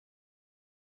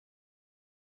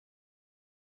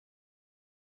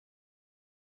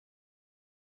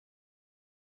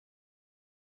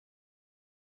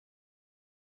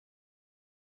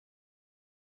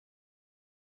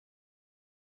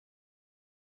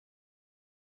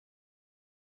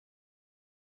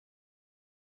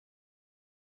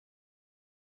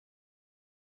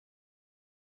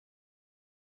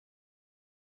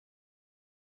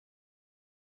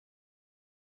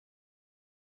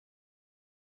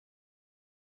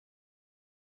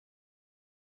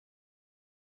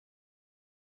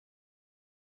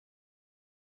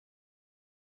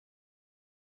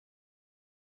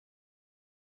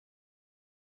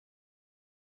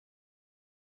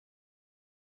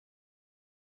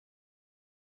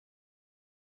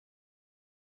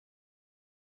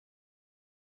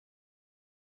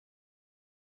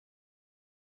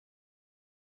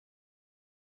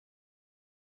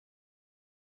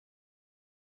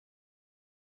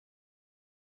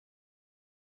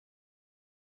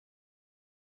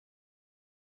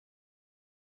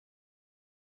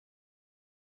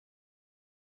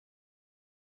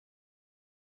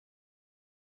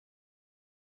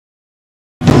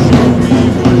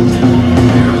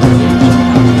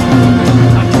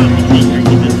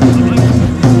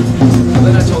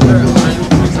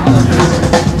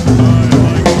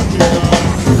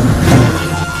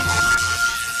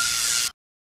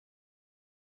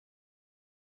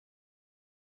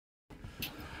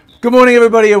Good morning,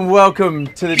 everybody, and welcome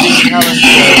to the Dean Callan Show.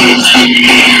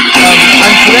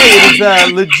 And today it is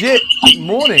a legit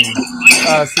morning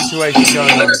situation going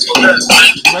on.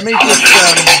 Let me just...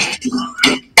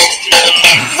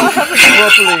 I haven't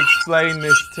properly explained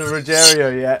this to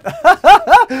Rogerio yet.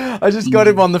 I just got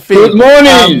him on the feed. Good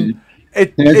morning!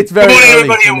 It's very early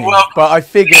for me, but I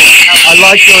figured I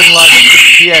like going live at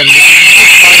 6 p.m.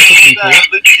 for people.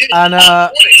 And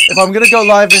if I'm going to go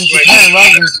live in Japan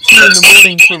rather than 2 in the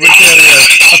morning for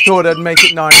Rogerio, I thought I'd make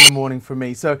it 9 in the morning for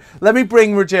me. So let me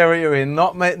bring Rogerio in,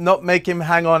 not make him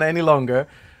hang on any longer.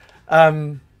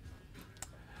 So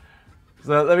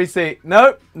let me see.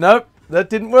 Nope, that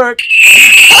didn't work.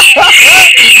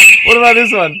 What about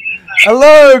this one?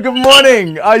 Hello, good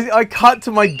morning. I cut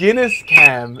to my Guinness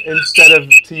cam instead of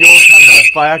to your camera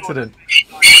by accident.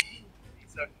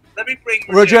 So let me bring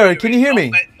Rogerio, can you hear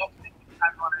me?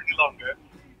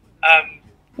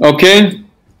 Okay.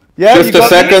 Yeah, just a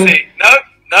second.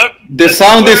 No. The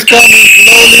sound is coming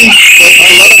slowly, but a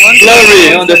lot of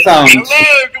blurry on the sound.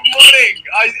 Hello, good morning.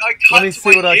 I cut Let me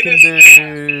see what I can do.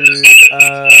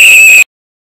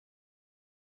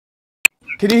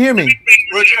 Can you hear me?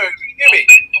 Rogerio, can you hear me?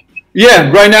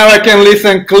 Yeah, right now I can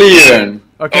listen clear.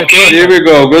 Okay, here we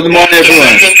go. Good morning,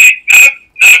 everyone.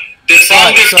 The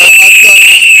sound is... So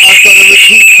I've got a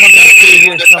repeat coming through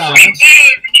here somewhere.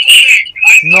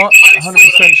 Not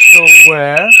 100% sure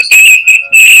where.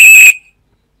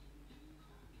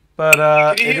 But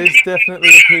it is definitely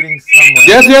repeating somewhere.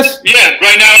 Yes. Yeah,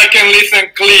 right now I can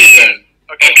listen clear.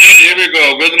 Okay, here we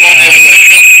go. Good morning, everyone.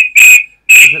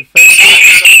 Is it Facebook?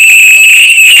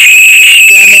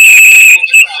 Damn it.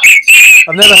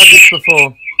 I've never had this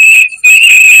before.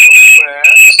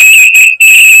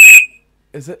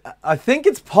 Is it? I think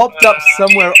it's popped up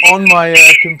somewhere on my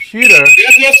computer.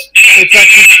 Yes. It's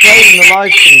actually playing the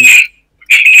live feed.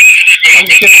 I'm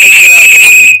just going to exit out of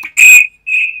everything.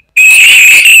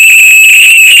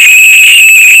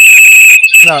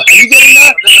 No, are you getting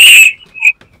that?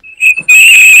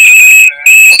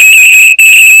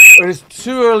 Or it's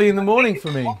too early in the morning for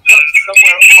me.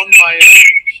 Somewhere on my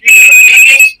computer.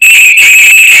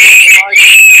 I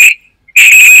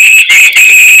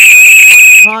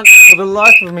can't, for the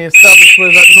life of me, establish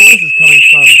where that noise is coming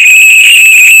from.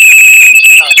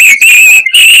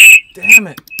 Damn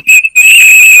it.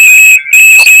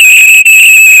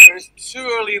 It's too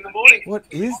early in the morning. What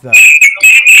is that?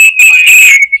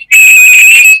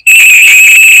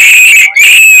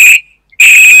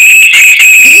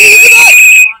 Can you hear that?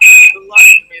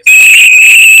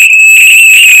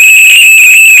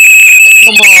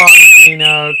 Come on,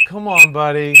 Dino. Come on,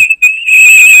 buddy.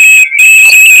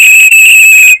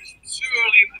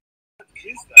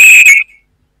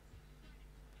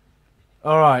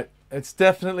 All right. It's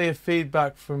definitely a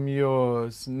feedback from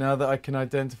yours, now that I can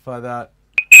identify that.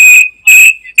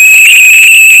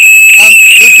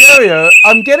 Rogerio,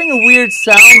 I'm getting a weird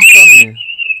sound from you.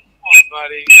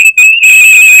 Buddy.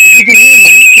 If you can hear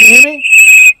me, can you hear me?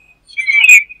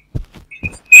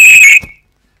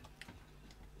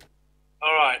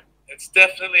 All right. It's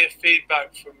definitely a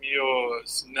feedback from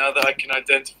yours, now that I can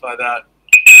identify that.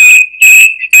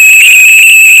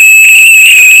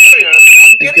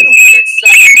 I'm getting a weird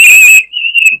sound.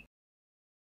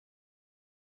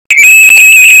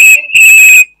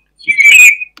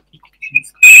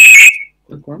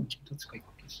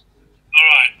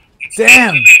 Alright.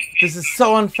 Damn, this is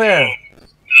so unfair.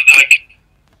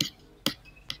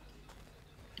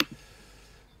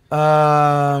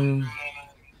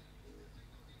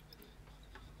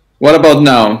 What about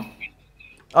now?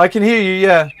 I can hear you,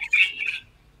 yeah.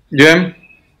 Yeah?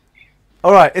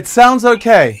 All right, it sounds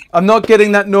okay. I'm not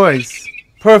getting that noise.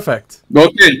 Perfect.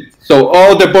 Okay, so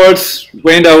all the birds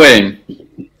went away.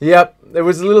 Yep, there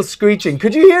was a little screeching.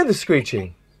 Could you hear the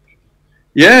screeching?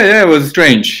 Yeah, it was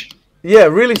strange. Yeah,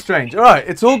 really strange. All right,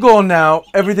 it's all gone now.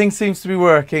 Everything seems to be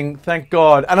working, thank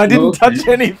God. And I didn't touch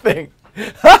anything.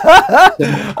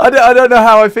 I don't know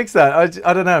how I fixed that.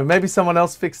 I don't know. Maybe someone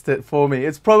else fixed it for me.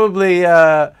 It's probably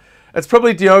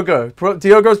Diogo.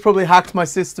 Diogo's probably hacked my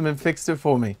system and fixed it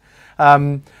for me.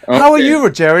 How are you,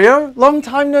 Rogerio? Long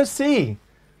time no see.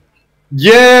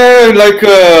 Yeah,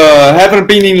 haven't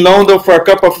been in London for a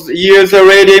couple of years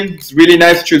already. It's really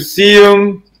nice to see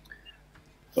you.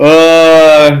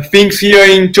 Things here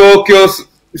in Tokyo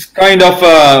is kind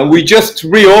of, we just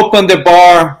reopened the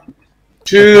bar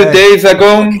 2 days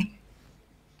ago.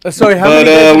 Sorry, how many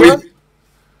days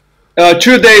ago?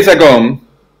 2 days ago.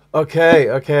 Okay.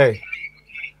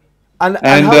 And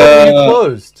how long are you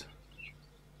closed?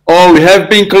 Oh, we have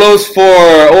been closed for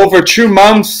over 2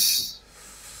 months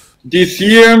this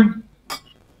year.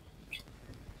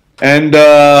 And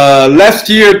last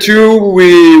year too,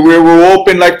 we were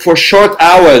open like for short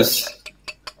hours.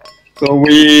 So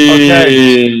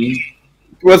it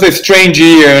was a strange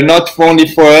year, not only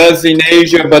for us in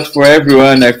Asia, but for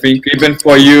everyone. I think even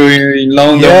for you in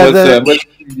London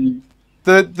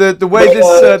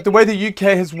the way the UK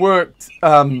has worked.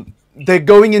 They're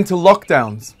going into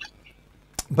lockdowns,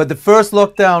 but the first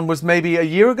lockdown was maybe a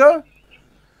year ago,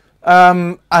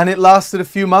 and it lasted a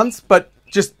few months, but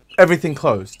just everything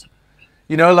closed.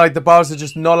 You know, like the bars are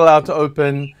just not allowed to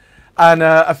open. And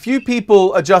a few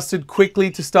people adjusted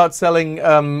quickly to start selling,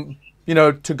 you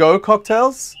know, to-go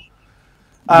cocktails.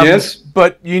 Yes.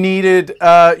 But you needed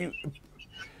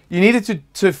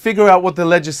to figure out what the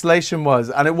legislation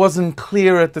was, and it wasn't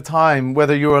clear at the time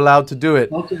whether you were allowed to do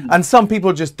it. Okay. And some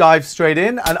people just dived straight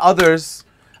in, and others,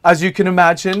 as you can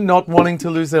imagine, not wanting to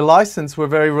lose their license, were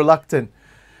very reluctant.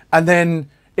 And then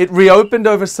it reopened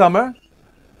over summer,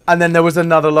 and then there was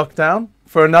another lockdown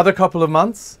for another couple of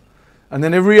months. And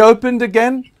then it reopened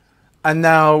again, and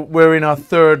now we're in our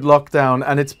third lockdown,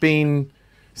 and it's been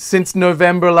since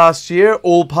November last year.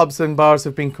 All pubs and bars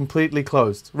have been completely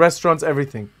closed, restaurants,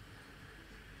 everything.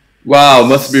 Wow,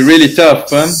 must be really tough,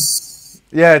 huh?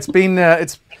 Yeah, it's been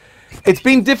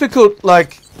difficult.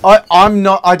 Like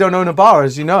I don't own a bar,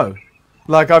 as you know.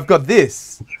 Like I've got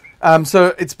this,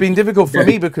 so it's been difficult for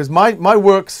me because my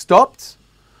work stopped.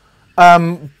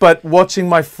 But watching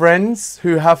my friends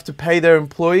who have to pay their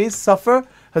employees suffer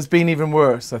has been even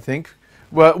worse, I think.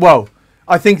 Well,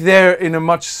 I think they're in a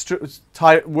much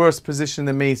worse position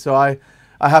than me, so I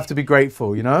have to be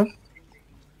grateful, you know?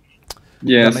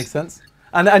 Yes. That makes sense.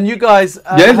 And you guys,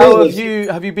 how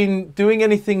have you been doing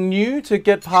anything new to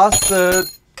get past the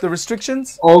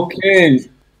restrictions? Okay,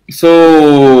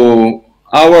 so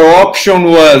our option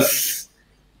was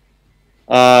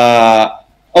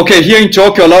okay, here in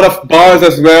Tokyo, a lot of bars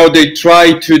as well, they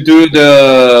try to do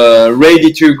the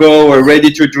ready-to-go or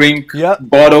ready-to-drink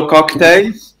bottle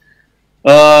cocktails.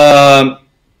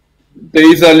 There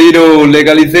is a little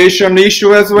legalization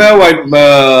issue as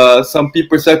well. Some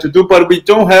people said to do, but we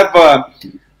don't have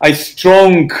a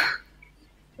strong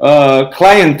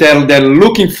clientele that are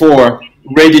looking for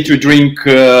ready-to-drink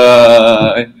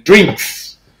drinks.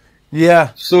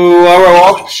 Yeah. So our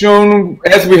option,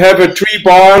 as we have 3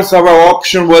 bars, our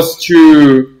option was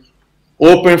to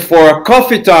open for a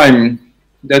coffee time.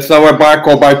 That's our bar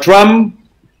called Bartram,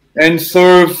 and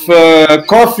serve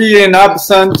coffee and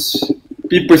absinthe.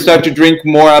 People start to drink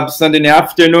more absinthe in the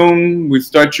afternoon. We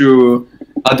start to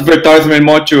advertisement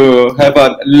more to have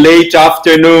a late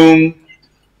afternoon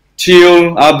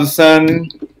chill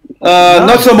absinthe.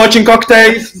 Not so much in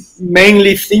cocktails,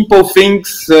 mainly simple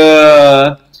things.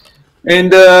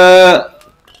 And the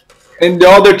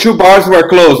other 2 bars were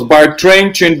closed. Bar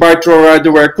Trench and Bar Torado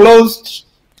were closed.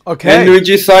 Okay. And we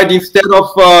decided instead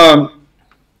of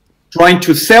trying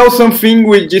to sell something,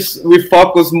 we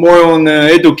focus more on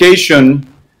education.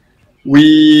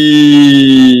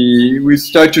 We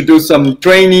start to do some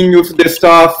training with the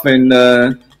staff and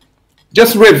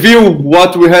just review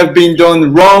what we have been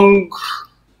done wrong,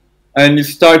 and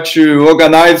start to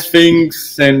organize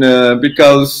things. And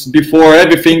because before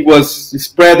everything was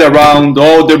spread around,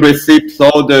 all the receipts,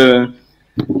 all the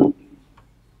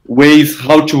ways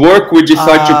how to work, we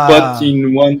decided to put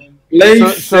in one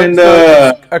place.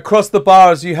 So across the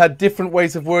bars, you had different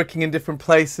ways of working in different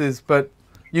places, but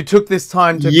you took this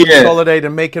time to consolidate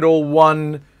and make it all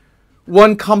one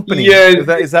company. Yeah,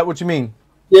 is that what you mean?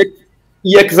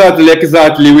 Yeah, exactly.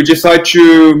 We decided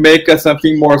to make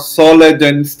something more solid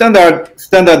and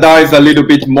standardize a little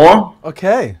bit more.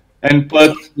 Okay. And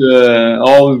put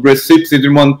all receipts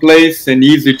in one place and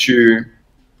easy to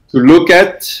look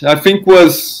at. I think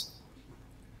was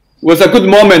a good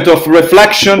moment of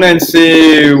reflection and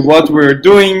see what we're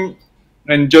doing,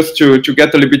 and just to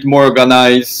get a little bit more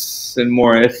organized and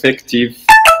more effective.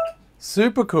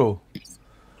 Super cool.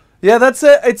 Yeah,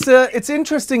 it's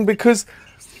interesting because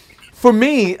for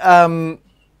me, I'm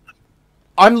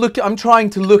trying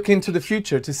to look into the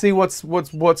future to see what's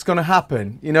going to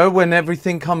happen, you know, when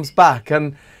everything comes back.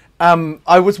 And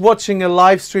I was watching a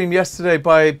live stream yesterday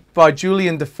by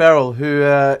Julian DeFerrell, who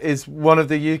is one of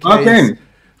the UK's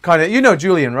kind of, you know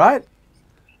Julian, right?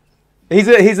 He's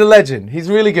a legend. He's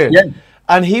really good. Yeah.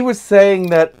 And he was saying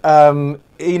that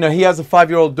you know, he has a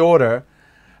 5-year-old daughter,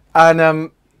 and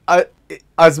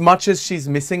as much as she's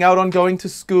missing out on going to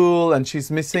school and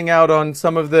she's missing out on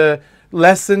some of the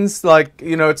lessons, like,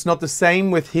 you know, it's not the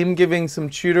same with him giving some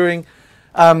tutoring.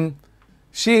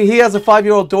 He has a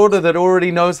 5-year-old daughter that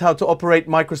already knows how to operate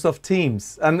Microsoft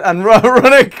Teams and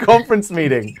run a conference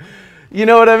meeting. You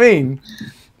know what I mean?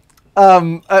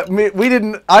 We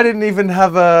didn't. I didn't even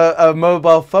have a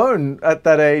mobile phone at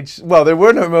that age. Well, there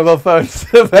were no mobile phones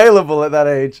available at that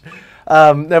age.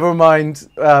 Never mind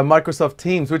Microsoft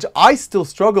Teams, which I still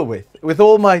struggle with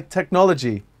all my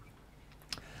technology.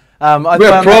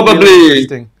 We're probably,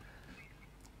 really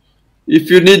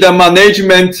if you need a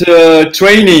management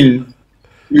training,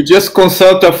 you just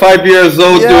consult a 5 years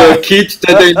old kid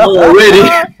that they know already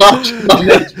how to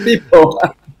manage people.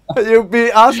 You'll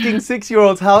be asking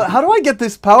 6-year-olds, how do I get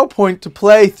this PowerPoint to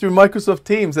play through Microsoft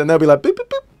Teams? And they'll be like, beep, beep,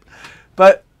 beep.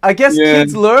 But I guess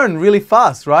kids learn really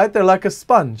fast, right? They're like a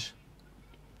sponge.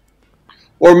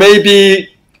 Or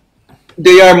maybe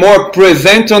they are more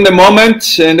present on the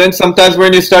moment, and then sometimes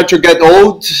when you start to get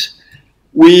old,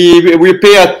 we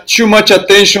pay too much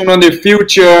attention on the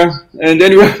future, and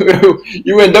then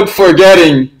you end up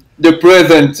forgetting the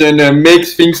present, and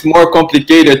makes things more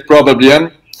complicated probably.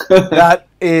 That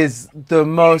is the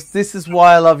most. This is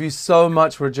why I love you so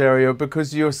much, Rogerio,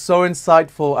 because you're so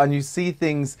insightful and you see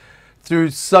things through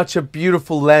such a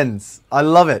beautiful lens. I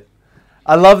love it.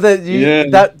 I love that you.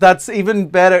 That's even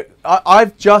better.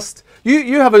 I've just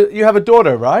you have a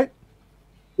daughter, right?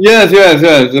 Yes.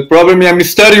 The problem is I'm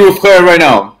studying with her right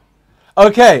now.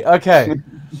 Okay.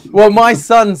 Well, my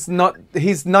son's not.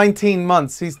 He's 19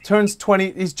 months. He's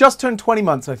just turned 20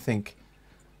 months, I think.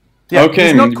 Yeah, okay,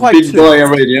 he's not quite big boy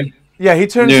already. Yeah, he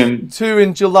turns 2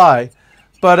 in July.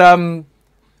 But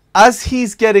as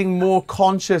he's getting more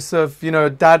conscious of,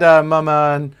 Dada,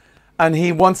 Mama, and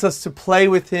he wants us to play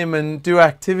with him and do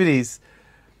activities,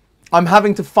 I'm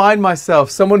having to find myself,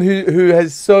 someone who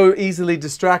is so easily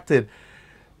distracted.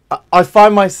 I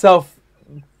find myself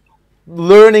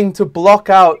learning to block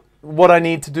out what I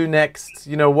need to do next,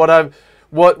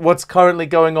 what's currently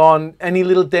going on, any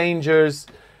little dangers,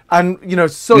 and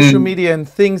social media and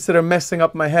things that are messing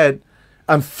up my head,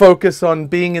 and focus on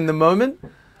being in the moment.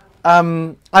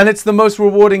 And it's the most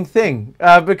rewarding thing,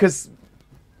 because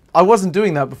I wasn't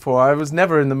doing that before. I was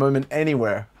never in the moment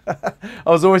anywhere. I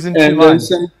was always in two minds.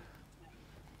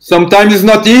 Sometimes it's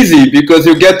not easy because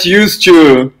you get used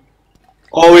to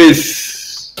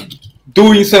always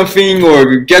doing something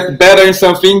or get better in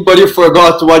something, but you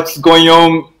forgot what's going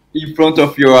on in front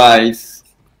of your eyes.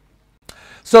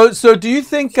 So do you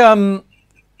think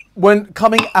when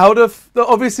coming out of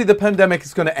obviously the pandemic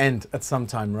is going to end at some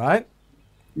time, right?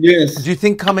 Yes. Do you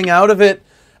think coming out of it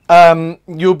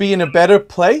you'll be in a better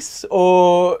place,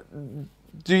 or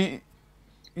do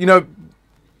you,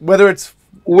 whether it's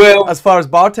as far as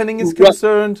bartending is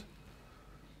concerned?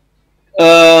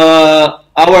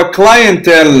 Our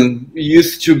clientele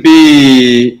used to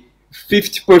be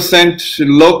 50%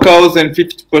 locals and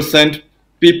 50%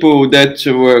 people that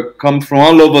were come from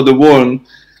all over the world.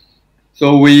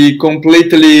 So we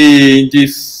completely,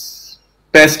 this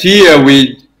past year,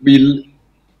 we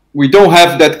don't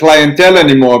have that clientele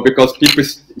anymore because people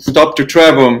stopped to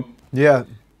travel. Yeah.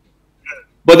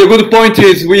 But the good point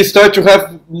is we start to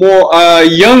have more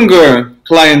younger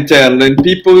clientele and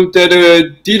people that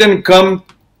didn't come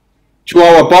to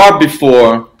our bar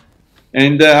before,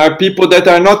 and are people that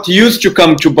are not used to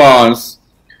come to bars.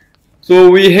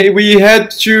 So we had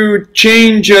to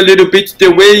change a little bit the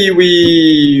way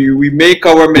we make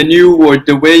our menu or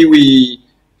the way we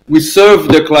serve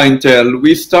the clientele.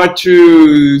 We start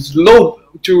to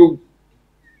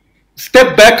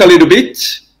step back a little bit.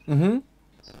 Mm-hmm.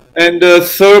 And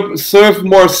serve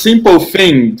more simple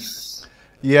things.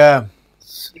 Yeah.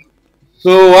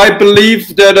 So I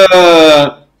believe that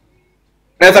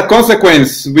as a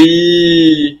consequence,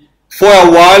 for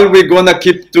a while we're gonna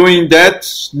keep doing that,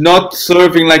 not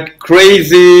serving like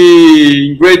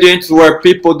crazy ingredients where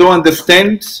people don't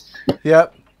understand. Yeah.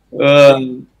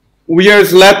 We are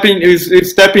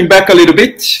stepping back a little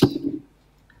bit.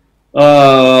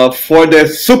 For the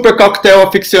super cocktail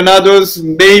aficionados,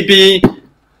 maybe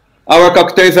our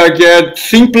cocktails are get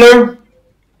simpler,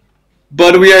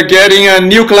 but we are getting a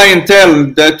new clientele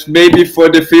that maybe for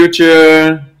the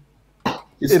future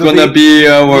is gonna be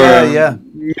our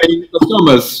main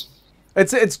customers.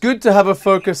 It's good to have a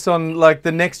focus on like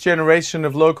the next generation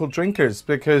of local drinkers,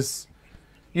 because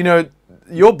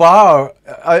your bar,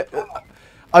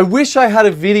 I wish I had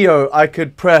a video I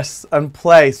could press and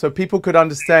play so people could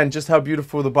understand just how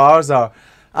beautiful the bars are.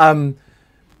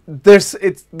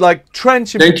 It's like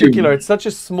Trench in particular. It's such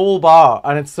a small bar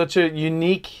and it's such a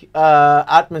unique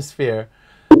atmosphere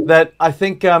that I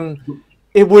think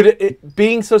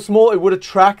being so small, it would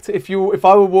attract. If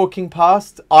I were walking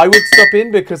past, I would stop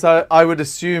in because I would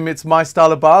assume it's my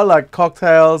style of bar, like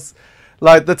cocktails.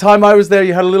 Like the time I was there,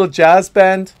 you had a little jazz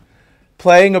band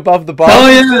playing above the bar. Oh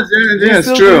yeah, it's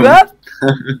true. Do that?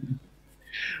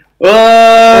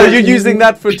 Or you're using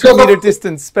that for 2 meter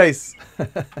distance space?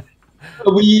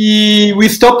 We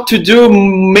stopped to do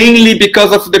mainly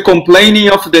because of the complaining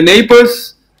of the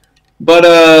neighbors. But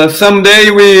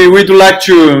someday we'd like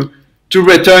to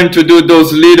return to do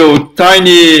those little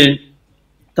tiny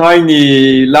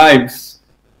lives.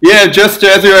 Yeah, just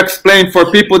as you explained,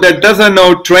 for people that doesn't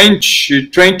know Trench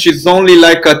is only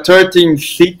like a 13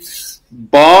 seats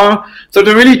bar. So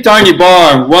the really tiny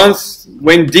bar. Once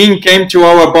when Dean came to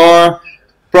our bar,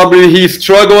 probably he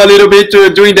struggled a little bit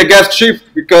during the guest shift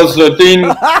because Dean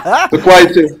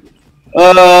quite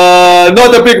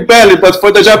not a big belly, but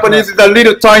for the Japanese it's a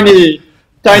little tiny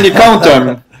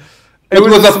counter. It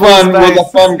was a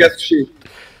fun guest shift.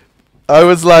 I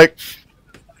was like,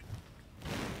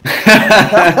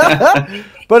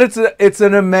 but it's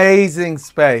an amazing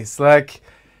space, like,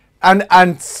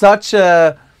 and such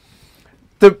a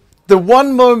the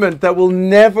one moment that will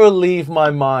never leave my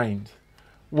mind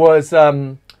was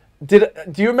do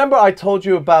you remember I told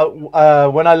you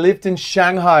about when I lived in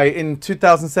Shanghai in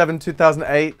 2007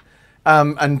 2008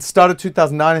 and started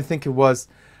 2009 I think it was.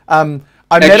 I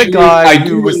met a guy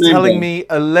who was telling me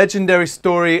a legendary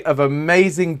story of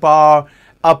amazing bar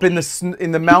up in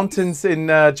the mountains in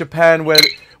Japan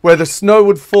where the snow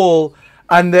would fall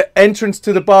and the entrance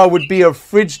to the bar would be a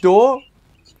fridge door,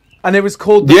 and it was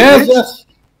called the fridge. Yes.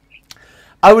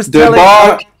 I was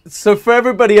so for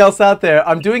everybody else out there,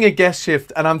 I'm doing a guest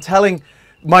shift and I'm telling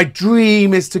my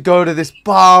dream is to go to this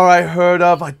bar I heard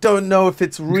of. I don't know if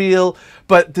it's real,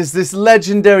 but there's this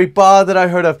legendary bar that I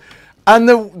heard of. And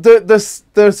the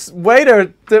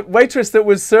waitress that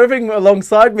was serving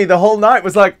alongside me the whole night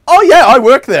was like, "Oh yeah, I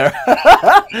work there."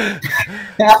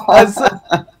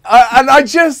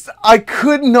 I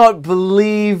could not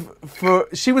believe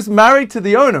she was married to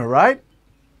the owner, right?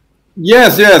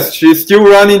 Yes, she's still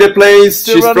running the place.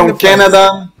 She's from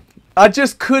Canada. I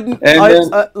just couldn't.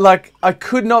 I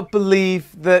could not believe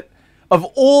that of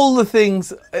all the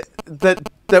things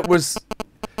that was.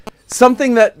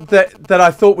 Something that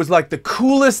I thought was like the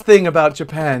coolest thing about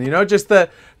Japan, you know, just the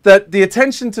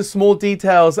attention to small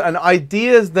details and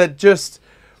ideas that just,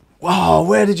 wow,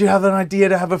 where did you have an idea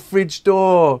to have a fridge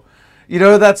door? You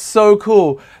know, that's so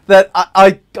cool that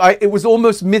it was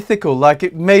almost mythical.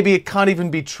 Like maybe it can't even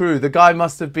be true. The guy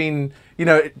must have been, you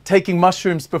know, taking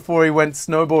mushrooms before he went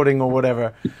snowboarding or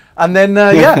whatever. And then,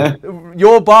 yeah,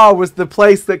 your bar was the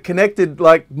place that connected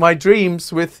like my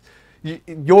dreams with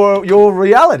your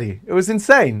reality. It was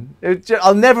insane.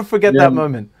 I'll never forget that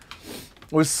moment.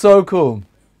 It was so cool.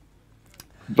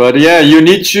 But yeah, you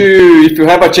need to, if you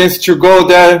have a chance to go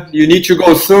there, you need to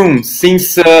go soon,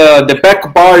 since the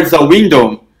back bar is a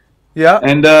window. Yeah.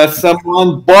 And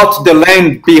someone bought the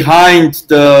land behind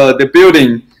the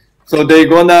building, so they're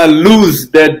gonna lose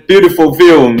that beautiful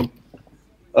view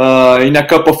in a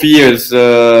couple of years.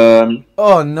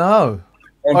 Oh no.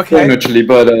 Unfortunately,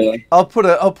 but I'll put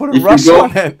a rush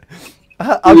on it.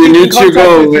 You need to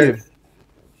go.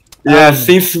 Yeah,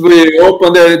 since we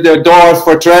opened the doors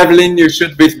for traveling, you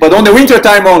should be, but on the winter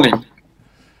time only.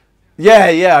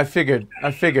 Yeah, I figured.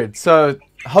 So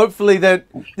hopefully they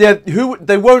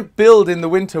won't build in the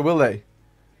winter, will they?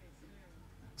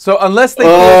 So unless they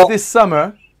build this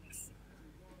summer,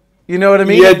 you know what I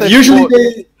mean? Yeah,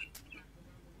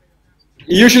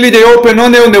 usually they open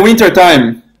only on the winter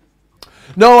time.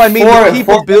 No, I mean the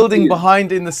people building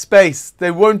behind in the space.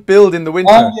 They won't build in the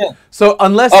winter. Yeah. So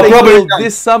unless they build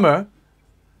this summer,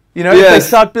 you know, if they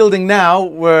start building now,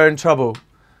 we're in trouble.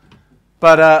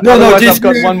 But otherwise I've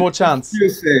got one more chance.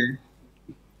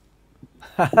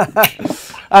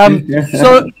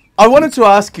 So I wanted to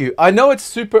ask you, I know it's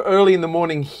super early in the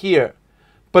morning here,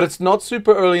 but it's not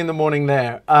super early in the morning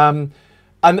there. And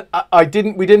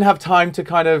we didn't have time to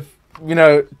kind of, you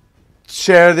know,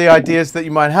 share the ideas that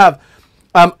you might have.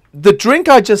 The drink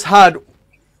I just had,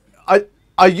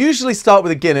 I usually start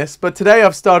with a Guinness, but today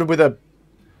I've started with a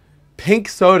pink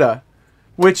soda,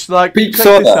 which check this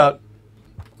out.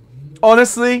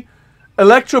 Honestly,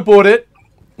 Electra bought it,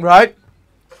 right?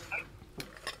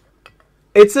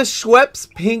 It's a Schweppes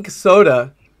pink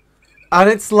soda, and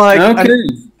it's like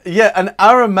an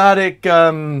aromatic.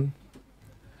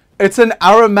 It's an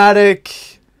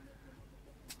aromatic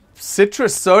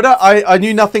citrus soda. I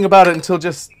knew nothing about it until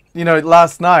just, you know,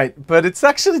 last night, but it's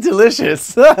actually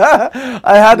delicious.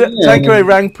 I had Tanqueray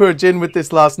Rangpur gin with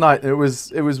this last night. It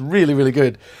was really, really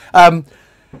good.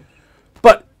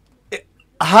 But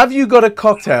have you got a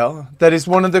cocktail that is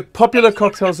one of the popular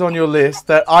cocktails on your list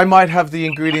that I might have the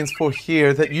ingredients for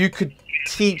here that you could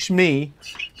teach me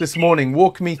this morning,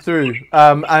 walk me through,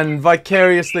 and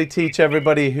vicariously teach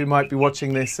everybody who might be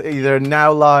watching this either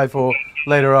now live or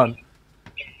later on?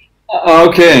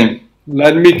 Okay,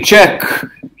 let me check.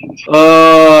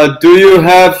 Do you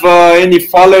have any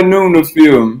Falenum with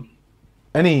you?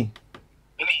 Any?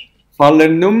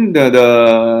 Falenum, I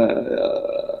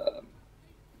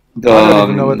don't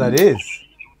even know what that is.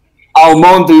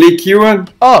 almond liqueur,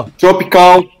 Oh,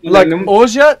 tropical like Falenum.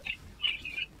 orgeat?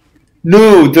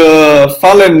 No, the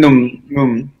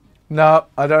Falenum. No,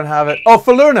 I don't have it. Oh,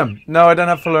 falernum. No, I don't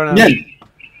have falernum. Yeah.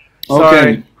 Sorry.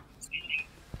 Okay.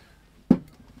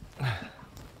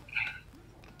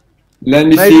 Let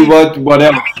me Maybe- see what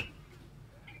else.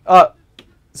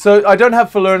 So I don't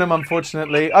have falernum,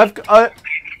 unfortunately.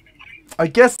 I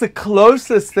guess the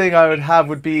closest thing I would have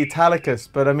would be Italicus,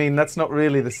 but I mean that's not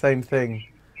really the same thing.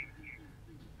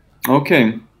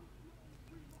 Okay.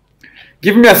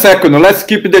 Give me a second. Let's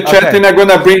keep the chat, Okay. and I'm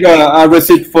gonna bring a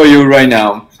receipt for you right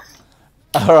now.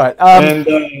 All right. And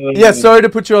Yeah, sorry to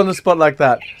put you on the spot like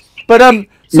that, but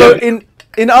so Yeah.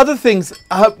 in other things,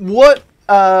 what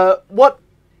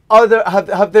are there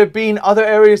have there been other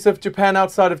areas of Japan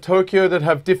outside of Tokyo that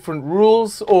have different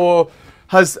rules, or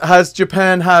has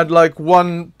Japan had like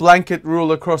one blanket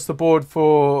rule across the board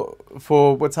for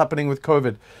what's happening with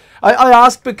COVID? I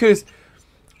ask because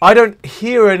I don't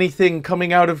hear anything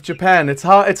coming out of Japan. It's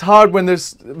hard when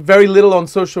there's very little on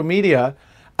social media,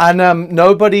 and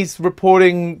nobody's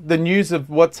reporting the news of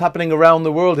what's happening around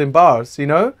the world in bars. You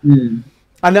know.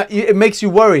 And it makes you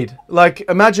worried. Like,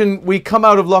 imagine we come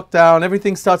out of lockdown,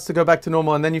 everything starts to go back to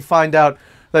normal, and then you find out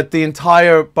that the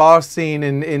entire bar scene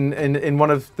in one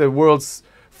of the world's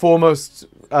foremost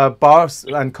bars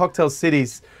and cocktail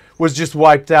cities was just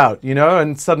wiped out, you know?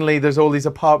 And suddenly there's all these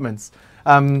apartments.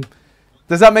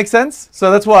 Does that make sense? So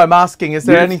that's why I'm asking, is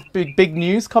there Yes. any big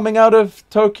news coming out of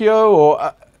Tokyo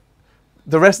or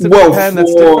the rest of Well, Japan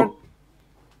that's different?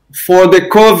 For the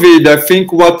COVID, I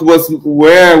think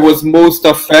where was most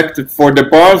affected for the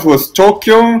bars was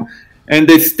Tokyo and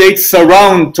the states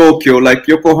surround Tokyo, like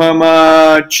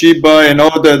Yokohama, Chiba, and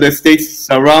all the states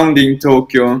surrounding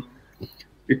Tokyo.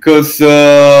 Because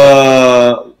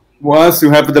once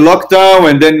you have the lockdown,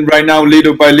 and then right now,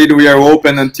 little by little, we are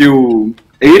open until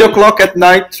 8 o'clock at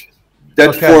night.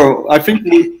 That Okay. I think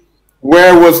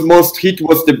where was most hit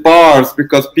was the bars,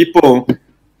 because people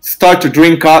start to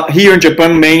drink here in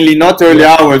Japan mainly, not early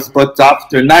hours, but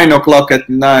after 9 o'clock at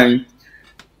night.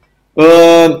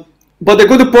 But the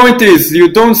good point is you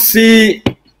don't see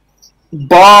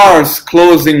bars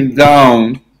closing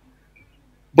down,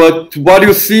 but what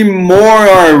you see more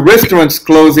are restaurants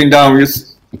closing down.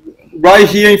 Right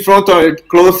here in front of,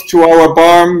 close to our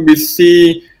bar,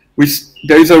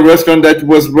 there is a restaurant that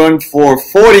was run for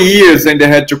 40 years and they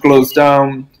had to close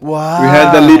down. Wow. We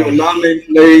had a little ramen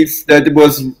place that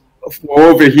was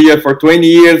over here for 20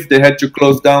 years. They had to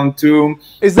close down too.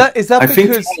 Is that I think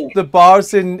because so. the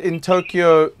bars in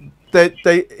Tokyo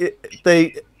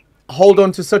they hold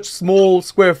on to such small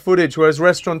square footage, whereas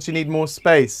restaurants you need more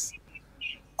space?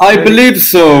 I believe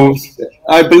so.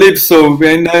 I believe so.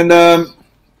 And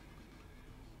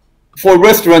for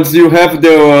restaurants, you have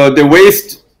the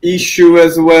waste issue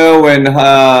as well, and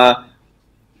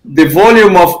the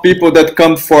volume of people that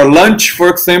come for lunch, for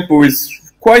example,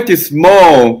 is quite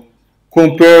small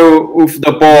compared with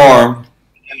the bar.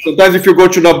 Sometimes if you go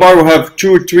to the bar, you have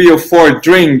 2, 3, or 4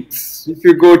 drinks. If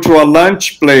you go to a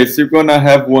lunch place, you're gonna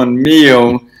have one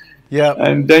meal. Yeah.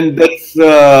 And then that's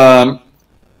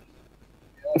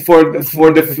for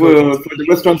the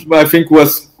restaurants, I think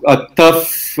was a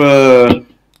tough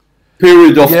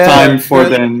period of time for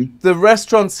them. The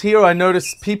restaurants here, I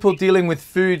noticed people dealing with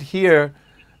food here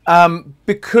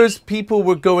because people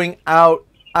were going out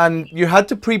and you had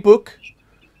to pre-book.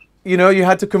 You know, you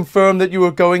had to confirm that you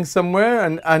were going somewhere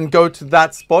and go to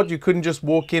that spot. You couldn't just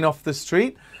walk in off the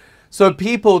street. So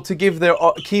people, to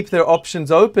keep their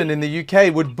options open in the UK,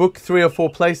 would book 3 or 4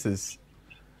 places.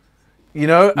 You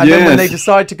know, and then when they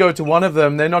decide to go to one of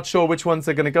them, they're not sure which ones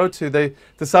they're going to go to. They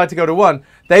decide to go to one.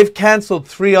 They've cancelled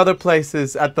 3 other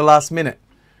places at the last minute.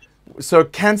 So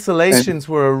cancellations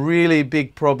were a really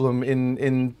big problem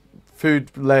in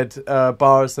food-led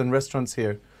bars and restaurants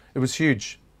here. It was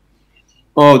huge.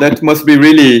 Oh, that must be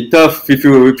really tough if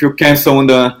you cancel on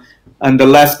the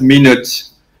last minute.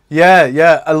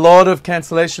 Yeah, a lot of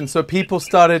cancellations. So people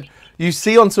started. You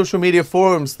see on social media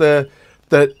forums the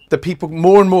people,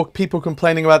 more and more people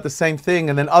complaining about the same thing,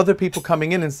 and then other people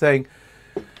coming in and saying,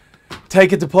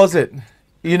 take a deposit.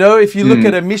 You know, if you look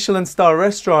at a Michelin star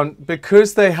restaurant,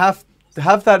 because they have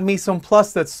that mise en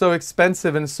place that's so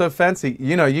expensive and so fancy,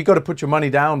 you know, you got to put your money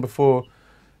down before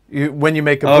when you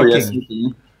make a booking.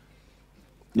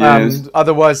 Yes. Yes.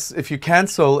 Otherwise, if you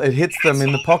cancel, it hits them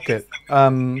in the pocket.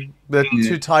 The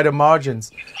too tighter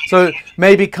margins. So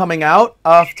maybe coming out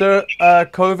after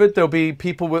COVID, there'll be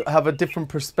people will have a different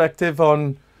perspective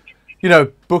on, you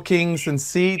know, bookings and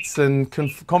seats and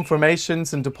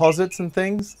confirmations and deposits and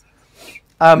things.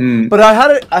 But I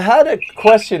had a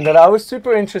question that I was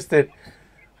super interested.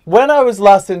 When I was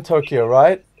last in Tokyo,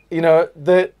 right? You know,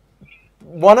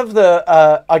 one of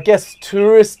the I guess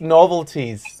tourist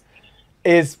novelties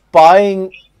is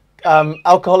buying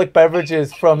alcoholic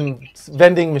beverages from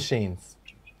vending machines,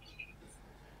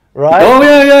 right? Oh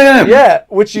yeah. Yeah,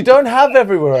 which you don't have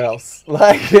everywhere else.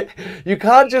 Like, you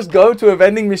can't just go to a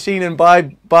vending machine and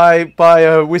buy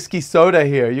a whiskey soda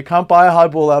here. You can't buy a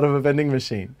highball out of a vending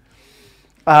machine.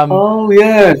 Oh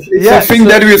yes, it's a thing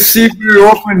that we see very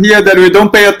often here that we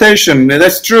don't pay attention.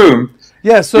 That's true.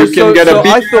 Yeah, so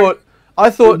I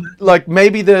thought like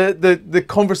maybe the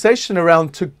conversation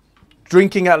around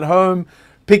drinking at home,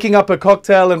 picking up a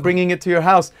cocktail and bringing it to your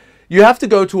house. You have to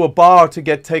go to a bar to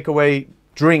get takeaway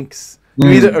drinks. You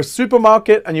either a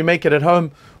supermarket and you make it at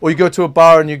home, or you go to a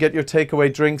bar and you get your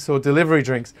takeaway drinks or delivery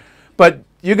drinks. But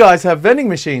you guys have vending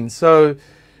machines, so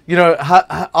you know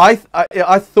I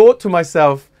thought to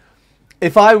myself,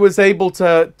 if I was able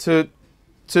to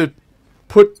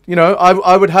put, you know,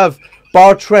 I would have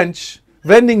bar trench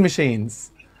vending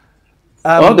machines.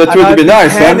 Oh, that would be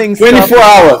nice. Huh? 24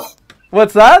 hours.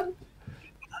 What's that?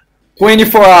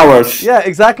 24 hours. Yeah,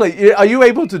 exactly. Are you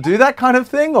able to do that kind of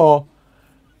thing, or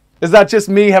is that just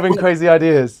me having crazy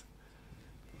ideas?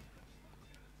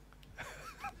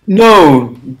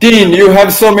 No, Dean, you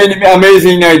have so many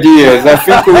amazing ideas. I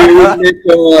think we would make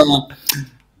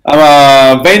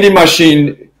a vending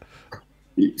machine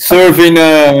serving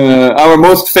our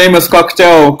most famous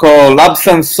cocktail called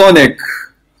Absinthe Sonic.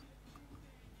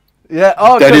 Yeah,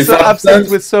 oh, that just is absinthe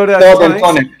with soda and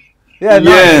tonic. Yeah,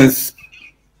 nice.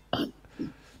 Yes.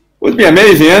 Would be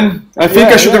amazing. I think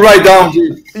I should write down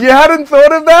this. You hadn't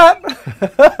thought of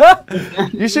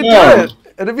that? You should do it.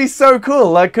 It'd be so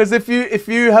cool. Like, because if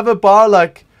you have a bar,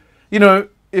 like, you know,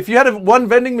 if you had one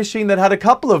vending machine that had a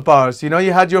couple of bars, you know,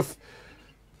 you had your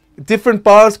different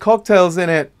bars, cocktails in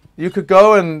it, you could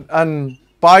go and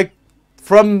buy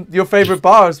from your favorite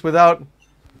bars without,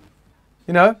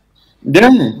 you know.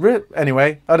 Yeah.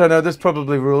 Anyway, I don't know. There's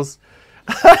probably rules.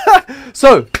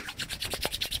 So,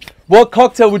 what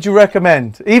cocktail would you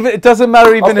recommend? Even it doesn't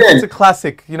matter if it's a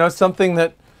classic. You know, something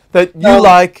that you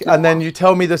like, and then you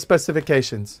tell me the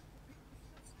specifications.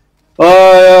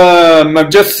 I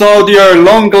just saw your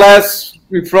long glass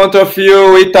in front of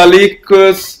you,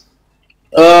 Italicus,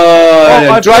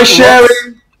 dry sherry.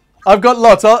 I've got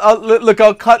lots.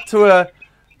 I'll cut to a.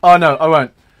 Oh no, I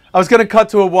won't. I was going to cut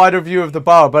to a wider view of the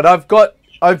bar, but I've got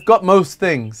most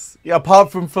things, apart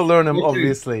from Falernum,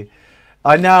 obviously.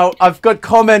 I've got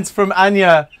comments from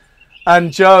Anya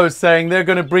and Joe saying they're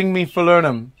going to bring me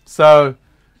Falernum, so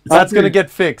that's going to get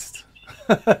fixed.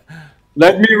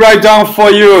 Let me write down for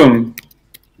you.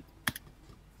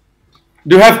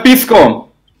 Do you have Pisco?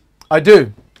 I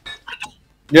do.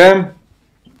 Yeah.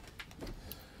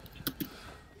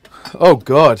 Oh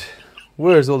God,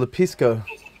 where's all the Pisco?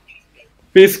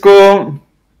 Pisco.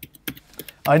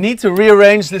 I need to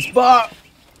rearrange this bar.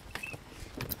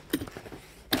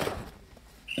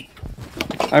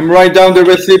 I'm writing down the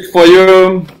receipt for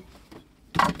you.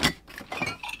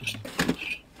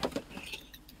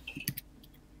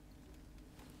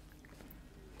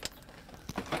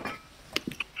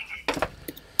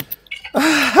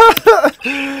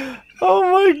 Oh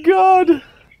my God.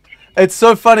 It's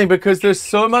so funny because there's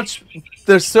so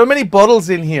many bottles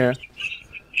in here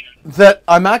that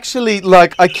I'm actually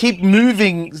like, I keep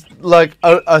moving like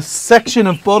a section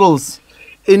of bottles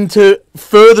into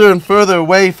further and further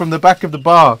away from the back of the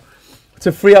bar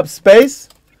to free up space.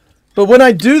 But when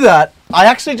I do that, I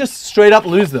actually just straight up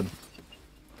lose them.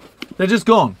 They're just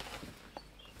gone.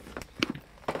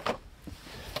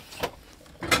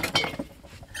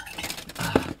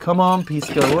 Come on,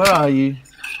 Pisco, where are you?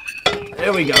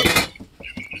 There we go.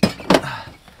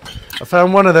 I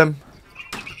found one of them.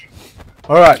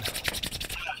 All right.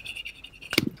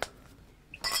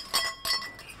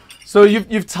 So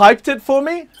you've typed it for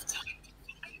me?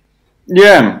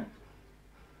 Yeah.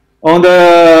 On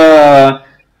the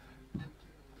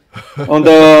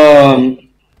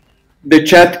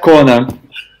chat corner.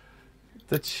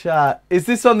 The chat. Is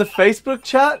this on the Facebook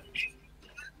chat?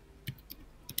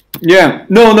 Yeah.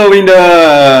 No, in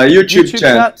the YouTube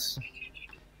chat.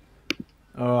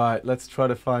 All right, let's try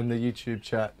to find the YouTube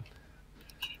chat.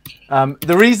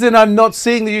 The reason I'm not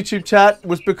seeing the YouTube chat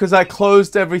was because I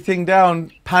closed everything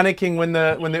down, panicking when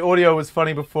the audio was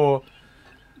funny before.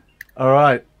 All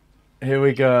right, here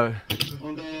we go.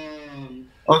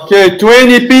 Okay,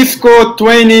 20 pisco,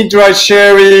 20 dry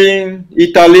sherry,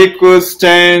 Italicus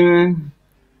 10.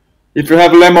 If you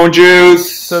have lemon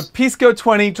juice. So Pisco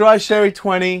 20, dry sherry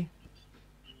 20,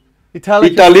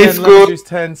 Italicus 10, Italicus lemon juice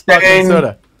 10, sparkling 10.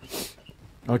 soda.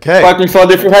 Okay. Sparkling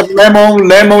soda. If you have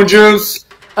lemon juice.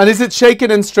 And is it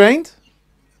shaken and strained?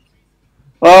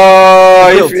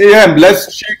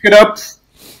 Let's shake it up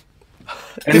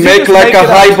and make like a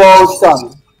highball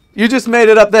style. You just made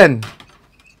it up then?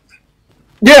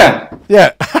 Yeah.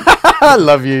 Yeah. I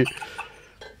love you.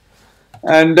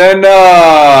 And then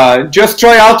just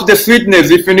try out the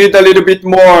sweetness. If you need a little bit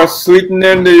more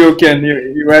sweetener,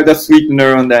 you add a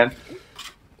sweetener on that.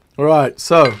 All right.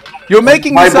 So you're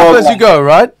making this up as you go,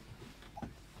 right?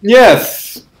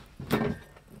 Yes.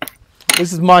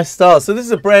 This is my style. So this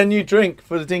is a brand new drink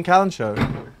for the Dean Callan Show.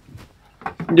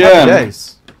 Yeah.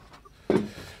 Yes.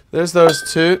 There's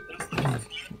those two.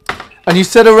 And you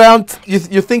said around,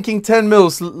 you're thinking 10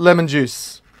 mils lemon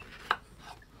juice.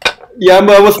 Yeah,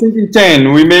 but I was thinking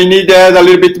 10. We may need to add a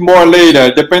little bit more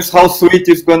later. Depends how sweet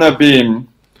it's gonna be.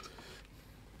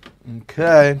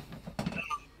 Okay.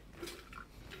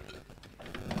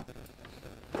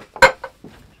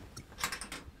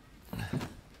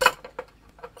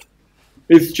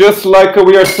 It's just like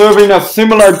we are serving a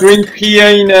similar drink here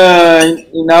in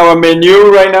our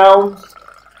menu right now.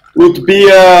 Would be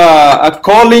a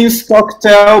Collins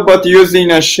cocktail, but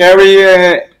using a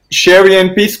sherry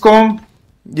and pisco.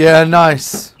 Yeah,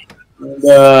 nice.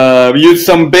 We use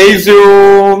some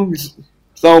basil.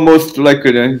 It's almost like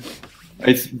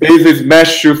it's basil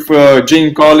mashed with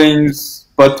gin Collins,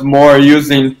 but more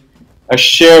using a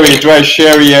dry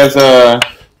sherry as a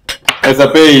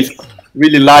base.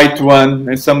 Really light one,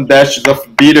 and some dashes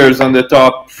of bitters on the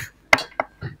top.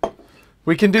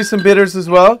 We can do some bitters as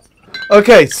well.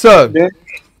 Okay, so yeah.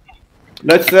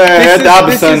 Let's add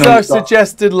absinthe. This is our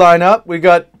suggested lineup. We're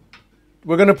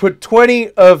gonna put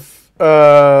 20 of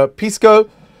pisco,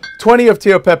 20 of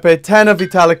Tio Pepe, 10 of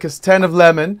Italicus, 10 of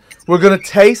lemon. We're gonna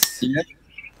taste,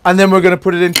 and then we're gonna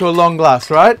put it into a long glass,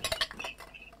 right?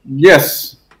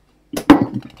 Yes.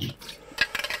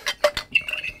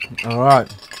 All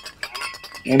right.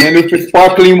 And then with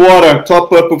sparkling water,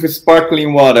 top up with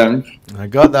sparkling water. I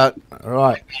got that. All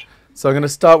right. So I'm going to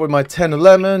start with my 10 of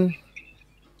lemon.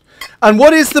 And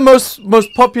what is the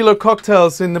most popular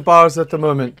cocktails in the bars at the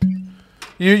moment?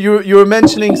 You were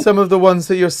mentioning some of the ones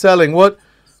that you're selling. What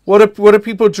are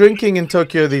people drinking in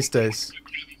Tokyo these days?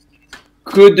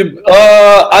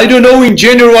 I don't know in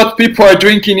general what people are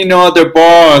drinking in other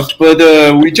bars, but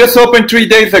we just opened 3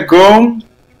 days ago.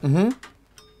 Mm-hmm.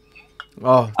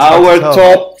 Oh,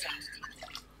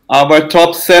 our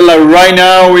top seller right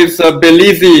now is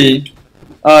Belize.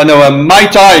 Mai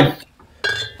Tai.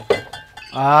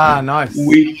 Ah, nice.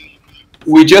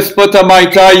 We just put a Mai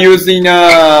Tai using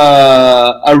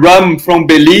a rum from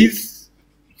Belize,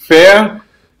 fair,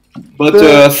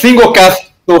 but single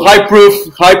cask, so high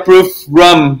proof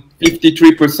rum,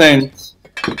 53%.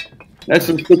 That's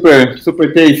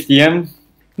super tasty, yeah.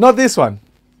 Not this one.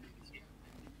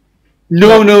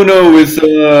 No.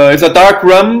 It's a dark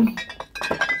rum.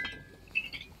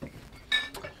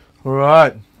 All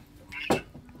right.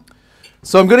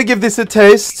 So I'm going to give this a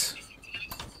taste,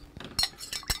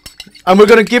 and we're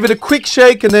going to give it a quick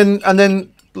shake, and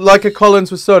then like a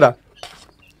Collins with soda.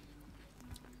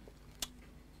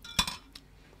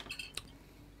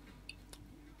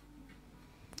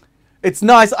 It's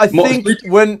nice. I think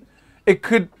when it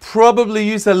could probably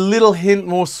use a little hint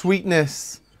more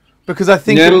sweetness. Because I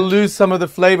think it'll lose some of the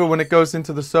flavor when it goes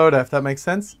into the soda, if that makes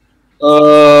sense.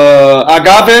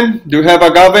 Agave? Do you have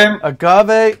agave?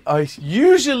 Agave? I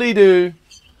usually do.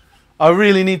 I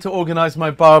really need to organize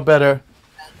my bar better.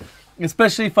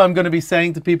 Especially if I'm going to be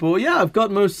saying to people, yeah, I've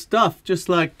got most stuff. Just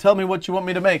like, tell me what you want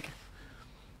me to make.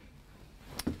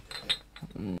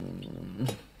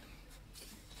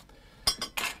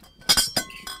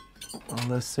 All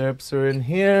the syrups are in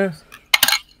here.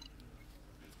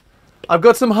 I've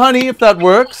got some honey, if that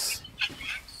works.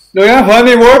 Oh yeah,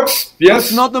 honey works. Yes.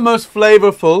 It's not the most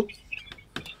flavorful.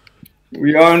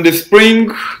 We are in the spring.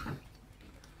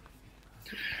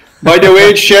 By the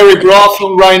way, cherry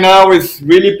blossom right now is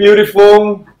really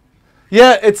beautiful.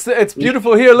 Yeah, it's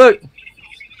beautiful. Here, look.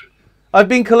 I've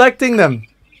been collecting them.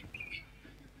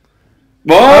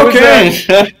 Oh,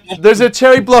 okay. There's a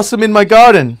cherry blossom in my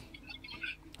garden.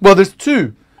 Well, there's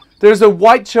two. There's a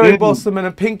white cherry blossom and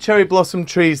a pink cherry blossom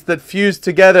trees that fuse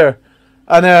together,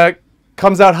 and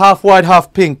comes out half white,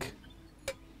 half pink.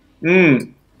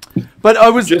 But I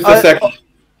was just a second.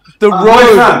 The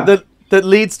road that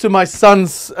leads to my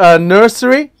son's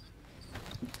nursery.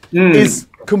 is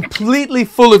completely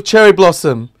full of cherry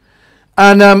blossom.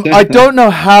 And I don't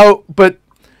know how, but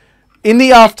in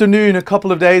the afternoon a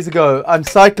couple of days ago, I'm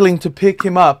cycling to pick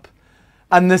him up,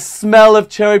 and the smell of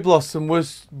cherry blossom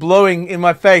was blowing in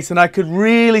my face, and I could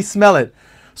really smell it.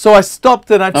 So I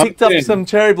stopped and I picked up some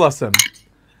cherry blossom.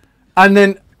 And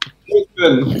then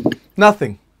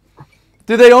nothing.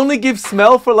 Do they only give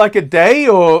smell for like a day,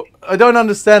 or I don't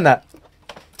understand that?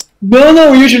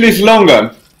 No, usually it's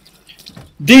longer.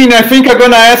 Dean, I think I'm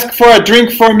gonna ask for a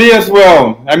drink for me as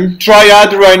well. I'm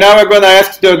triad right now. I'm gonna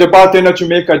ask the bartender to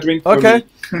make a drink for me.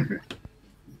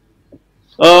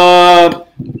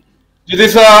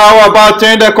 This is our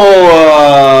bartender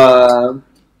called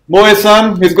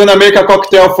Moe-san. He's gonna make a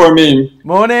cocktail for me.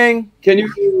 Morning. Can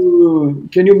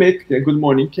you make good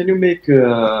morning? Can you make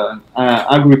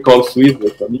agricole sweet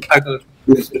for me?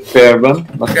 This is the fair one.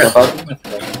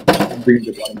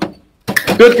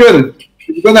 Good.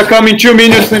 He's gonna come in 2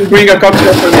 minutes and bring a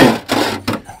cocktail for me.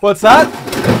 What's that?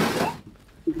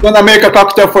 He's gonna make a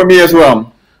cocktail for me as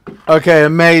well. Okay,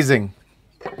 amazing.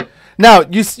 Now,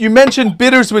 you mentioned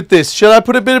bitters with this. Should I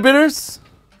put a bit of bitters?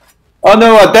 Oh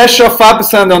no, a dash of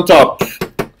absinthe on top.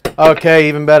 Okay,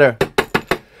 even better.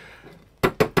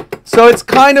 So it's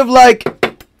kind of like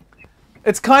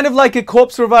a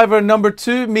Corpse Reviver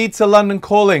 #2 meets a London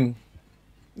Calling.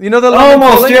 You know the London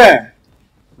Calling? Almost, yeah.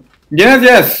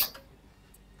 Yes.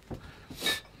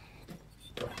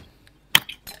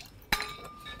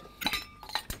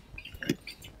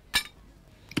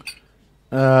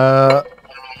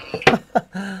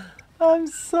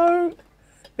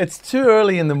 It's too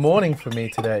early in the morning for me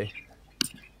today.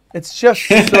 It's just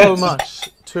so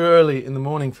much too early in the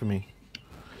morning for me.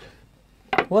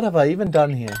 What have I even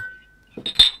done here?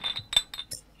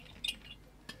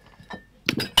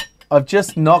 I've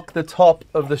just knocked the top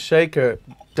of the shaker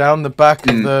down the back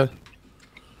of the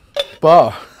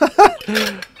bar.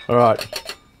 All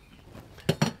right.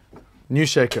 New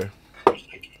shaker.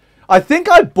 I think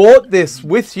I bought this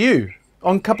with you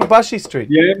on Kapabashi Street.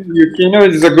 Yeah, Yukino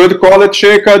is a good quality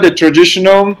shaker, the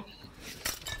traditional.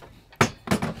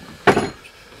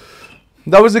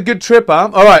 That was a good trip,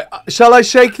 huh? All right. Shall I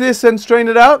shake this and strain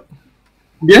it out?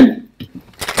 Yeah.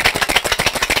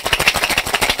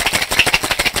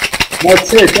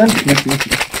 That's it, huh?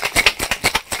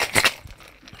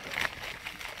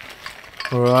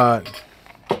 All right.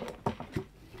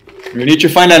 We need to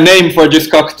find a name for this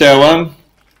cocktail, huh?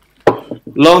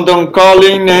 London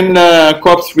Calling and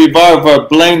Corpse Reviver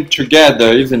blend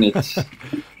together, isn't it?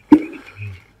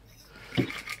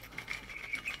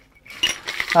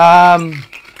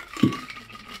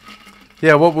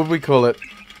 Yeah, what would we call it?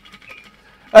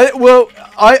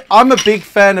 I'm a big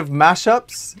fan of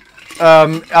mashups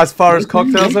as far as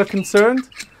cocktails are concerned.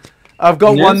 I've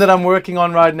got one that I'm working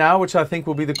on right now, which I think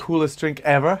will be the coolest drink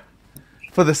ever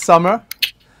for the summer.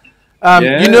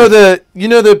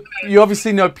 You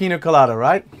obviously know Pina Colada,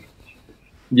 right?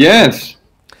 Yes.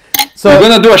 So we're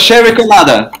gonna do a sherry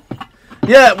colada.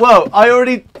 Yeah, well,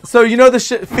 so you know the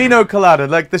Fino Colada,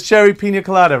 like the sherry Pina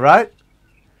Colada, right?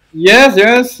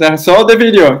 Yes, I saw the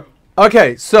video.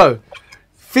 Okay, so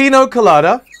Fino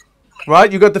Colada,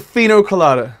 right? You got the Fino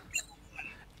Colada,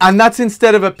 and that's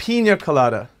instead of a Pina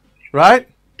Colada, right?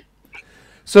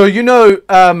 So you know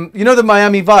the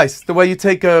Miami Vice, the way you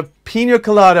take a Pina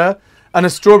Colada and a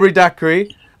strawberry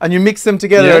daiquiri, and you mix them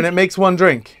together and it makes one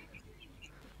drink,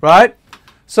 right?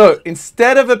 So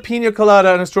instead of a Pina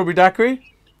Colada and a strawberry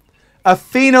daiquiri, a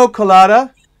Fino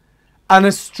Colada and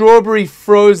a strawberry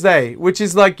frosé, which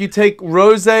is like you take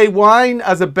rosé wine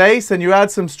as a base and you add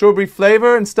some strawberry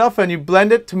flavor and stuff and you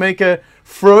blend it to make a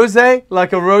frosé,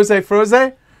 like a rosé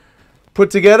frosé, put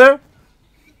together.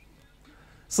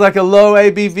 It's like a low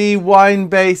ABV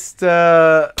wine-based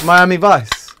Miami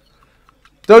Vice.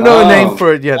 Don't know a name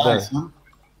for it yet, though.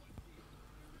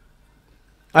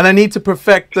 And I need to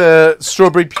perfect the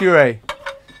strawberry puree.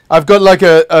 I've got like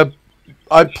I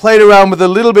played around with a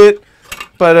little bit,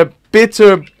 but a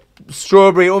bitter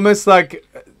strawberry, almost like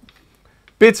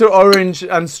bitter orange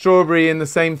and strawberry in the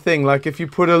same thing. Like if you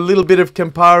put a little bit of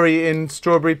Campari in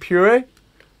strawberry puree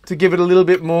to give it a little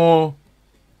bit more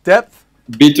depth.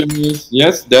 Bitterness,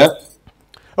 yes, depth.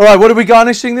 All right, what are we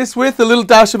garnishing this with? A little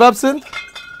dash of absinthe?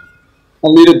 A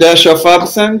little dash of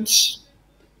absinthe.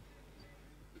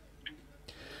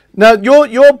 Now,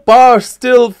 your bar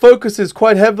still focuses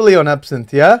quite heavily on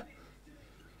absinthe, yeah?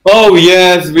 Oh,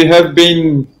 yes, we have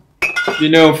been,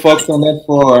 focused on that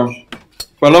for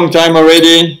a long time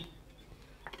already.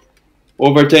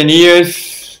 Over 10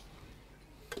 years.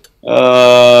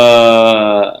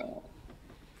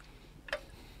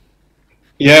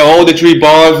 Yeah, all the 3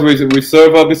 bars we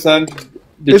serve absinthe.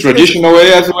 the traditional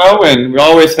way as well, and we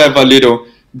always have a little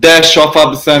dash of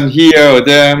absinthe here or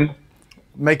there.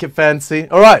 Make it fancy.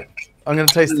 All right, I'm going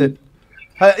to taste it.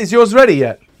 Is yours ready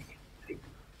yet?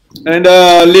 And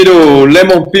a little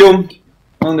lemon peel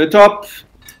on the top.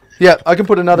 Yeah, I can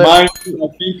put another. Mine, I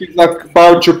think it's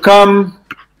about to come.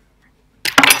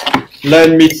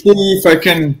 Let me see if I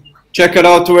can check it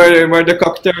out where the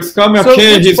cocktail is coming. So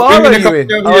okay, he's bringing the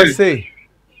cocktail. Oh, I see.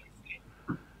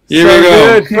 Here we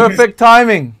go. Good, perfect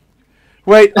timing.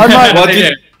 Wait,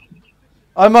 I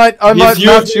might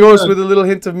match yours with a little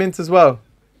hint of mint as well.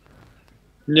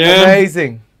 Yeah.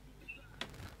 Amazing.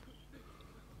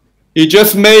 He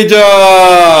just made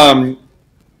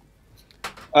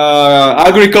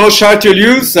agricole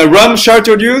chartreuse, rum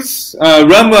chartreuse,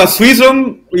 rum Swiss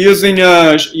rum using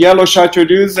yellow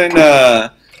chartreuse and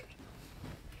a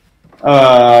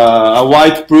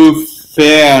white proof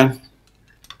fair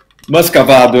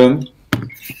muscovado.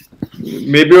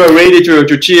 Maybe we're ready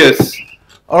to cheers.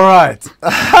 All right.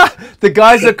 The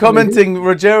guys are commenting,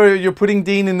 Rogerio, you're putting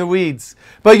Dean in the weeds.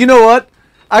 But you know what?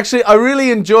 Actually, I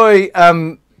really enjoy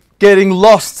getting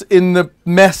lost in the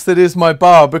mess that is my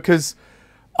bar, because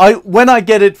when I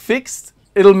get it fixed,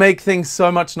 it'll make things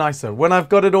so much nicer. When I've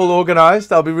got it all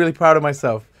organized, I'll be really proud of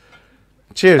myself.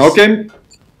 Cheers. Okay.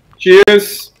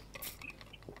 Cheers.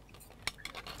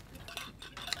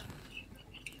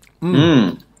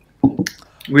 Really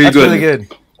good. Really good.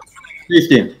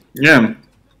 Tasty. Yeah.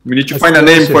 We need to find a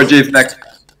name for this next.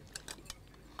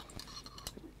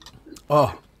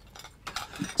 Oh.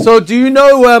 So do you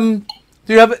know,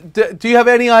 do you have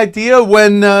any idea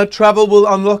when travel will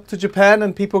unlock to Japan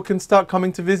and people can start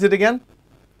coming to visit again?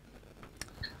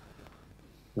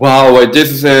 Wow,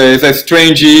 this is a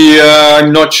strange year.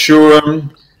 I'm not sure.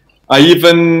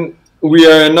 We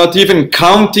are not even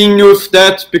counting with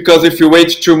that, because if you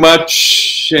wait too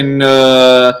much, and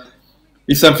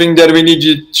it's something that we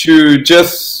need to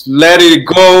just let it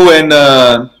go. And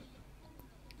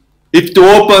if it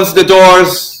opens the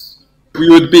doors, we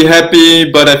would be happy.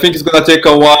 But I think it's gonna take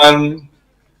a while.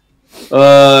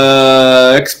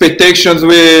 Expectations,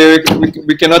 we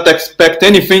cannot expect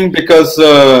anything, because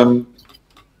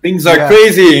things are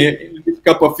crazy in this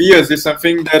couple of years. It's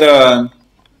something that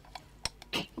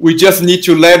we just need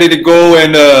to let it go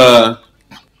and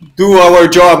do our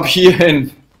job here.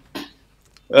 And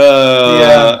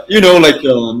you know, like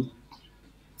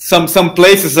some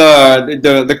places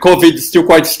the COVID is still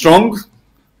quite strong,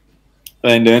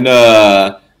 and then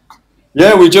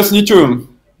we just need to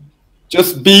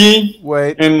just wait.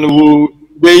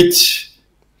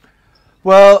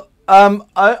 Well,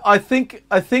 I think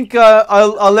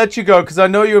I'll let you go, because I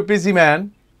know you're a busy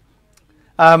man.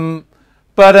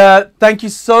 But thank you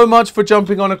so much for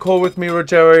jumping on a call with me,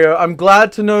 Rogerio. I'm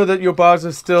glad to know that your bars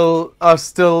are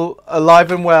still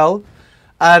alive and well,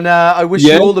 and I wish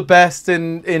you all the best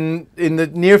in the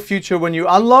near future when you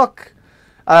unlock.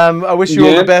 I wish you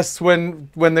all the best when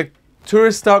the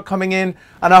tourists start coming in,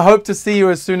 and I hope to see you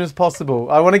as soon as possible.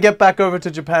 I want to get back over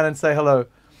to Japan and say hello.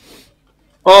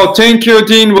 Oh, thank you,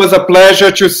 Dean. It was a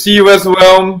pleasure to see you as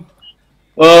well.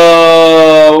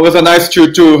 It was nice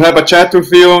to have a chat with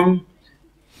you.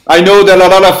 I know that a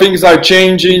lot of things are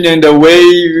changing, and the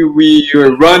way we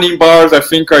are running bars, I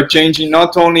think, are changing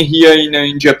not only here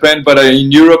in Japan, but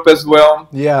in Europe as well.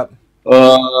 Yeah.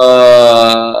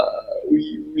 We're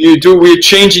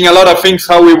changing a lot of things,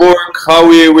 how we work, how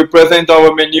we present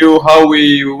our menu, how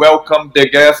we welcome the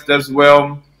guests as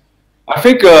well. I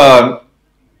think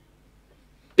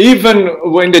even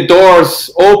when the doors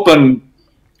open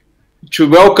to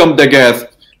welcome the guests,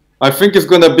 I think it's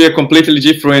going to be a completely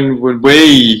different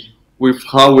way with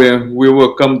how we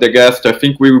welcome the guests. I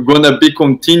think we're going to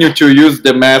continue to use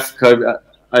the mask,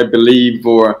 I believe,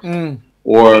 or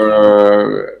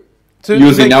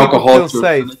using alcohol to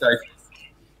safe.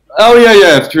 Oh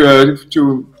yeah,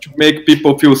 to make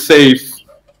people feel safe.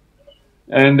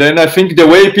 And then I think the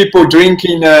way people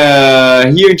drinking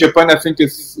here in Japan, I think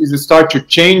is start to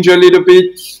change a little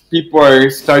bit. People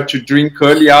start to drink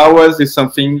early hours. It's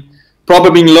something.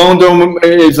 Probably in London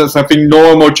is something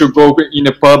normal to go in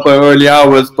a pub early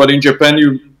hours, but in Japan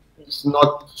it's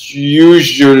not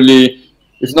usual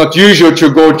to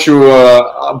go to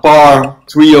a bar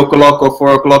 3 o'clock or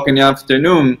 4 o'clock in the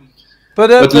afternoon.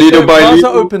 But little by little, bars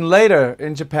are open later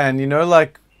in Japan. You know,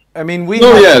 like we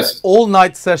have all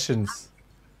night sessions.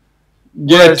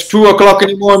 Yes, 2 o'clock in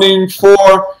the morning,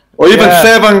 4. Or even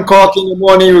 7 o'clock in the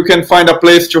morning, you can find a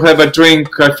place to have a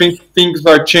drink. I think things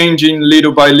are changing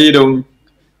little by little,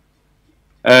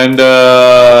 and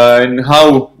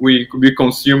how we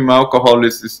consume alcohol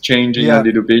is changing a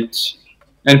little bit.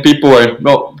 And people are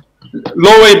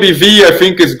low ABV, I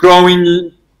think, is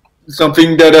growing.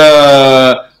 Something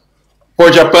that for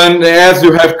Japan, as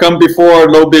you have come before,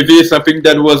 low ABV is something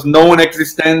that was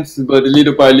non-existent, but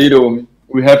little by little,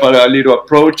 we have a little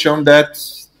approach on that.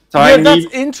 Yeah, Tiny.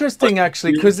 that's interesting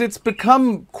actually, because it's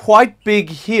become quite big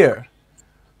here,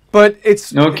 but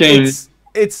it's Okay.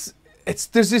 it's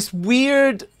there's this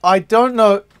weird, I don't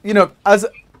know, you know,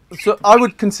 so I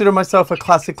would consider myself a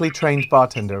classically trained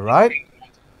bartender, right?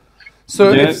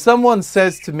 So if Yes. someone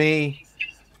says to me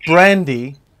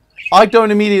brandy, I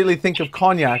don't immediately think of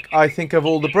cognac. I think of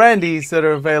all the brandies that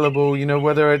are available, you know,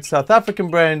 whether it's South African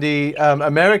brandy,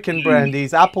 American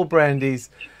brandies, apple brandies,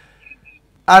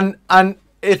 and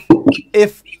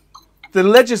if the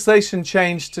legislation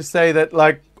changed to say that,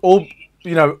 like, all,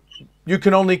 you know, you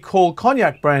can only call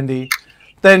cognac brandy,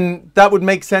 then that would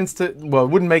make sense to, well, it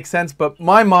wouldn't make sense, but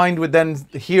my mind would then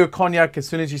hear cognac as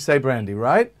soon as you say brandy,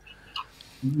 right?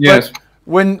 Yes.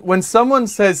 But when someone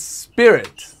says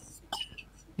spirit,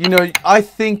 you know, I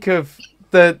think of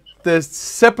the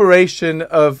separation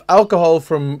of alcohol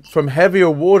from heavier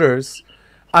waters,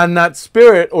 and that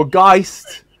spirit or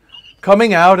Geist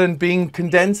coming out and being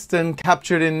condensed and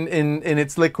captured in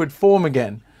its liquid form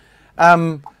again.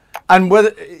 And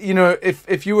whether, you know,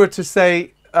 if you were to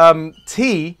say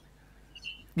tea,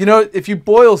 you know, if you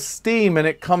boil steam and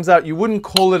it comes out, you wouldn't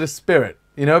call it a spirit,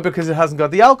 you know, because it hasn't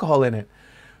got the alcohol in it.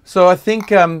 So I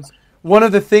think one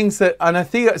of the things that, and I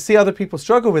see other people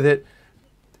struggle with it,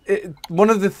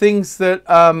 one of the things that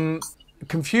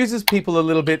confuses people a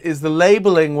little bit is the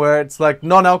labeling, where it's like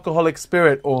non-alcoholic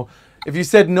spirit, or if you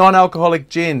said non-alcoholic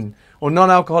gin or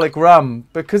non-alcoholic rum,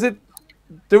 because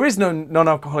there is no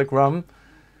non-alcoholic rum.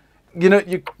 You know,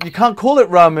 you can't call it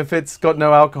rum if it's got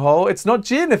no alcohol. It's not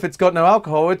gin if it's got no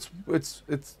alcohol. It's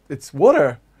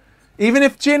water, even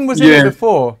if gin was in it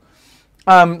before.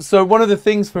 So one of the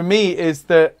things for me is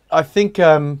that I think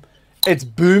it's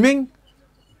booming,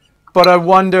 but I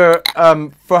wonder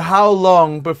for how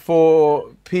long before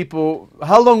people,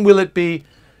 how long will it be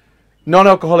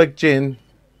non-alcoholic gin?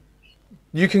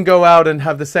 You can go out and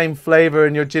have the same flavor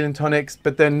in your gin and tonics,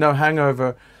 but then no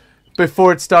hangover,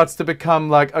 before it starts to become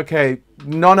like, okay,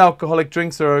 non-alcoholic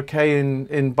drinks are okay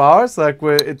in bars, like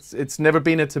where it's never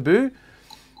been a taboo.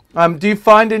 Do you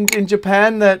find in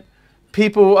Japan that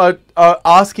people are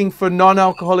asking for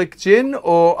non-alcoholic gin,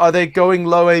 or are they going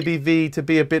low ABV to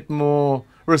be a bit more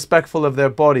respectful of their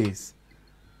bodies?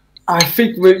 I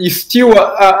think it's still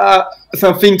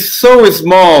something so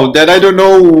small that I don't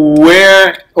know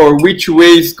where or which way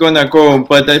it's gonna go.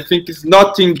 But I think it's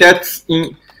nothing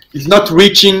it's not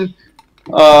reaching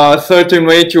a certain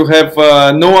way to have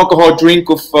no alcohol drink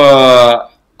with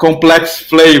complex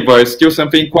flavor. It's still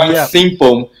something quite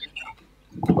simple.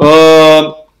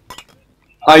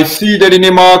 I see that in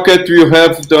the market you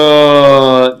have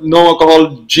the no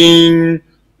alcohol gin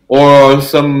or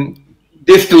some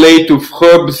distillate of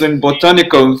herbs and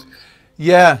botanicals.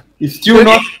 Yeah. It's still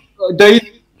not. There is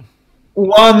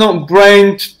one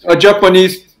brand, a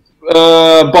Japanese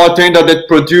bartender that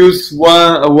produce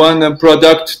one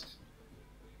product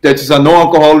that is a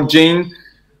no-alcohol gin,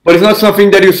 but it's not something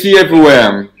that you see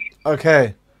everywhere.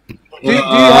 Okay.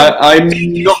 I'm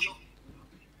not.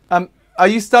 Are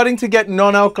you starting to get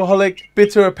non-alcoholic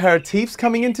bitter aperitifs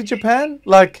coming into Japan?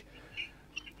 Like,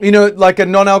 you know, like a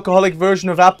non-alcoholic version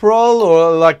of Aperol,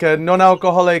 or like a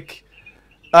non-alcoholic,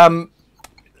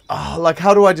 like,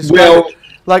 how do I describe it?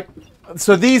 Like,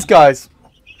 so these guys,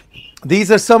 these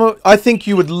are some of, I think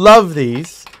you would love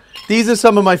these. These are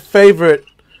some of my favorite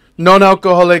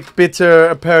non-alcoholic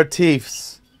bitter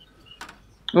aperitifs.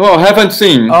 Oh, haven't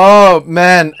seen. Oh,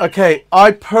 man. Okay,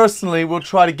 I personally will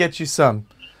try to get you some.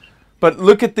 But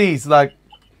look at these, like,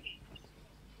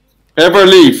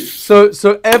 Everleaf. So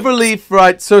Everleaf,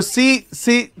 right? So see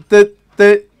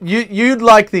you'd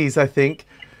like these, I think,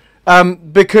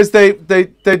 because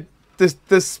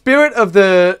the spirit of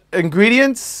the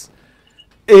ingredients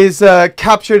is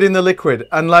captured in the liquid.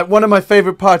 And like one of my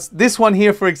favorite parts, this one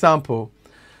here, for example,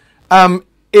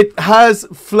 it has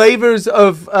flavors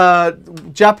of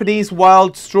Japanese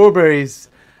wild strawberries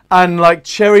and like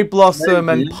cherry blossom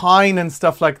and pine and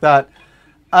stuff like that.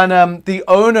 And the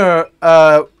owner,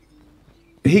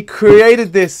 he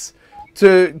created this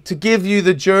to give you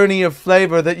the journey of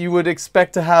flavor that you would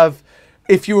expect to have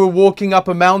if you were walking up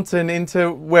a mountain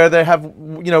into where they have,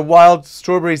 you know, wild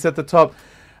strawberries at the top.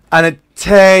 And it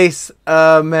tastes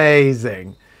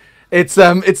amazing. It's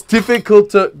difficult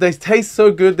to, they taste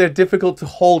so good, they're difficult to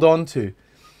hold on to.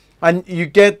 And you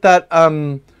get that,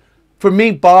 for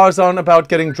me, bars aren't about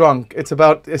getting drunk. It's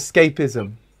about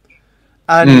escapism.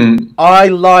 And I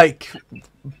like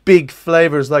big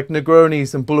flavors like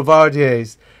Negronis and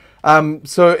Boulevardiers.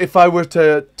 So if I were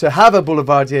to have a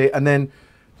Boulevardier and then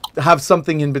have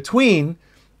something in between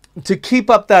to keep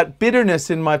up that bitterness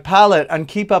in my palate and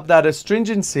keep up that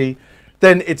astringency,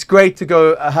 then it's great to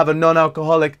go have a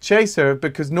non-alcoholic chaser,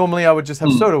 because normally I would just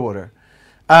have soda water.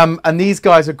 And these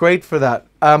guys are great for that.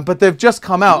 But they've just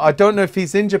come out. I don't know if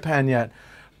he's in Japan yet,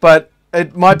 but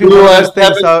it might be one of those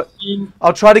things.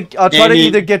 I'll try to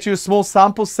either get you a small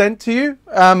sample sent to you,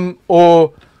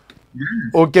 or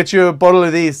get you a bottle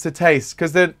of these to taste,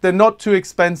 because they're not too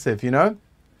expensive, you know.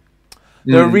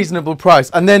 They're a reasonable price.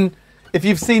 And then, if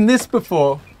you've seen this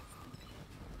before,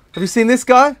 have you seen this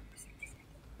guy?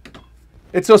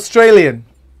 It's Australian.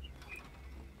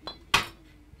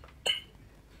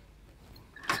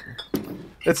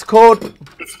 It's called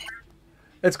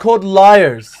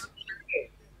Liars.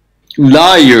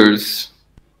 Liars.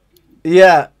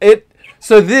 Yeah.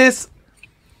 So this.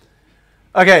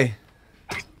 Okay.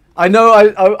 I know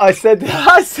I said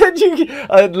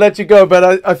I'd let you go,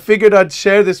 but I figured I'd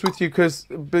share this with you because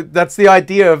that's the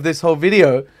idea of this whole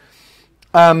video.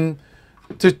 To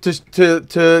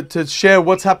share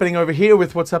what's happening over here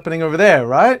with what's happening over there,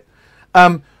 right?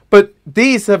 But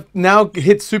these have now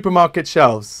hit supermarket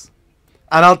shelves,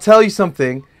 and I'll tell you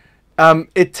something.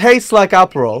 It tastes like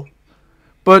Aperol,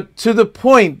 but to the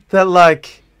point that,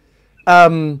 like,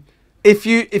 if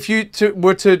you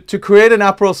were to create an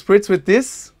Aperol spritz with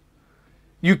this,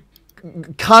 you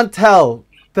can't tell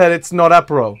that it's not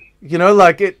Aperol. You know,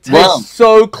 like, it tastes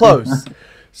so close.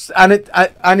 And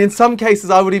and in some cases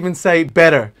I would even say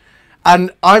better.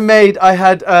 And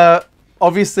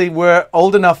obviously we're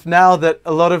old enough now that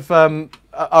a lot of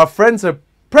our friends are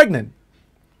pregnant.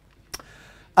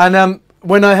 And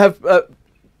when I have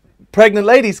pregnant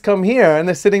ladies come here and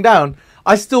they're sitting down,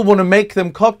 I still want to make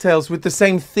them cocktails with the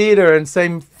same theater and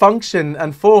same function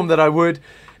and form that I would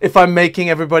if I'm making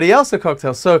everybody else a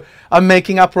cocktail. So I'm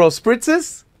making Aperol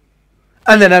spritzes,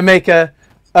 and then I make a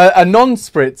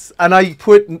non-spritz, and I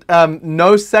put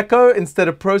no Secco instead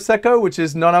of Prosecco, which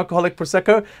is non-alcoholic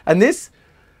Prosecco. And this,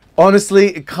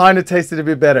 honestly, it kind of tasted a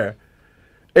bit better.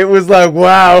 It was like,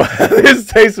 wow, this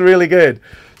tastes really good.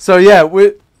 So yeah,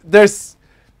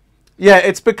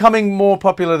 it's becoming more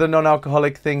popular, the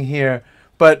non-alcoholic thing here.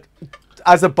 But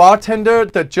as a bartender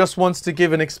that just wants to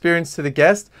give an experience to the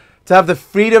guest, to have the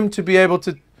freedom to be able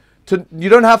to you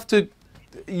don't have to.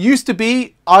 Used to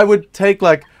be, I would take,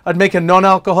 like, I'd make a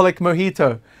non-alcoholic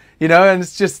mojito, you know, and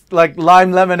it's just like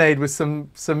lime lemonade with some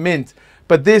mint.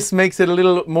 But this makes it a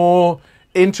little more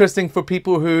interesting for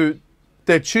people who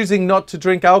they're choosing not to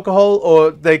drink alcohol,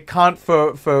 or they can't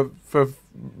for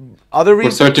other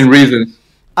reasons. For certain reasons.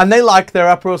 And they like their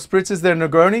Aperol spritzes, their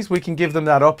Negronis. We can give them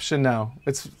that option now.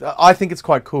 I think it's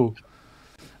quite cool.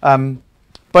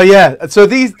 But yeah, so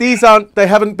they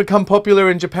haven't become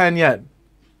popular in Japan yet.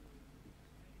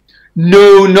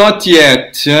 No, not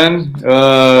yet.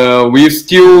 We're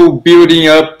still building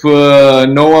up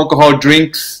no alcohol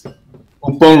drinks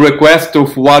upon request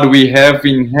of what we have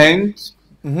in hand.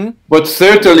 But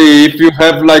certainly, if you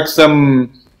have like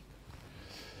some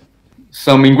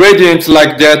ingredients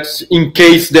like that, in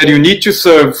case that you need to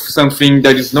serve something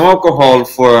that is no alcohol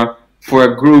for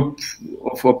a group,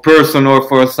 or for a person, or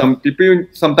for some people,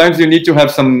 sometimes you need to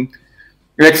have some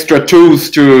extra tools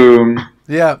to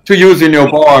use in your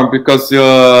bar, because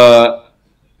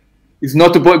it's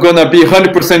not going to be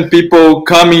 100% people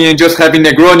coming and just having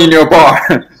Negroni in your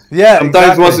bar. Yeah,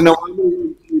 sometimes once in a while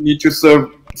you need to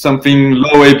serve something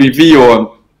low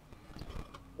ABV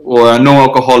or a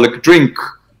no-alcoholic drink.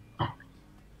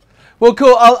 Well,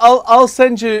 cool. I'll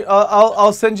send you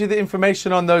the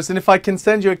information on those, and if I can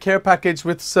send you a care package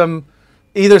with some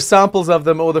either samples of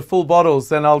them or the full bottles,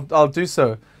 then I'll do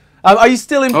so. Are you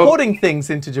still importing things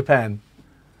into Japan?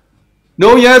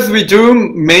 No, yes, we do.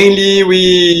 Mainly,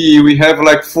 we have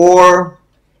like four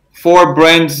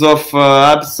brands of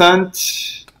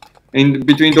absinthe. In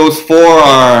between those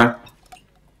four,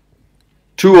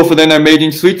 two of them are made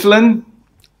in Switzerland.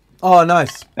 Oh,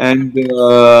 nice. And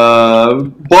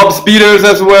Bob's bitters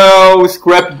as well,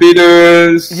 scrap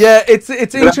bitters. Yeah, it's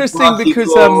interesting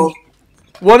because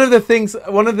one of the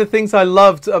things I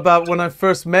loved about when I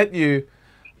first met you,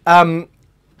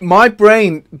 my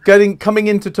brain coming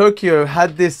into Tokyo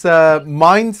had this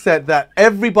mindset that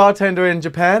every bartender in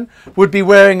Japan would be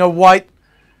wearing a white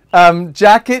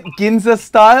jacket, Ginza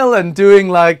style, and doing,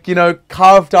 like, you know,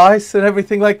 carved ice and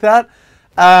everything like that.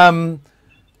 And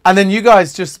then you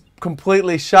guys just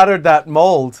completely shattered that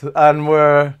mold and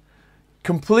were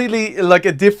completely like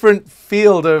a different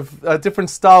field of a different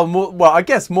style. Well, I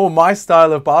guess more my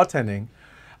style of bartending,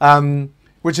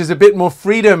 which is a bit more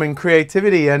freedom and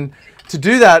creativity. And to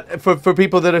do that, for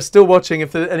people that are still watching,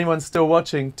 if anyone's still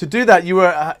watching, to do that, you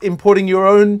were importing your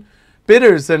own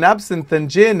bitters and absinthe and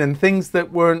gin and things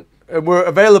that were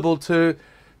available to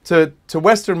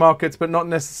Western markets, but not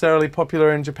necessarily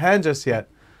popular in Japan just yet.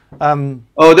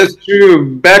 Oh, that's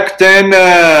true. Back then,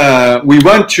 we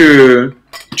want to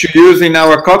use in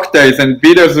our cocktails, and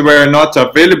bitters were not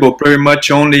available. Pretty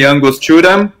much only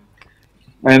Angostura.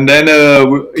 And then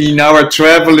in our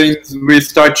traveling, we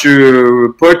start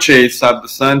to purchase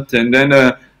absinthe, and then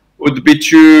would be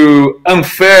too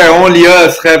unfair only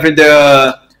us having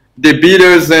the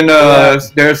bitters, and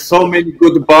there are so many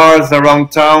good bars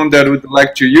around town that would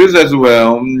like to use as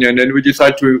well. And then we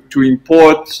decide to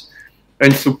import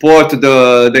and support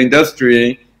the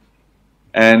industry.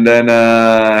 And then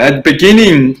at the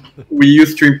beginning, we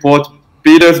used to import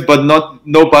bitters, but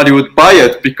nobody would buy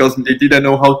it because they didn't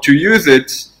know how to use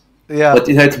it. Yeah. But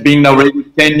it has been already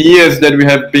 10 years that we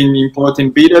have been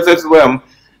importing bitters as well.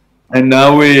 And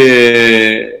now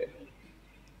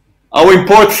our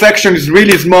import section is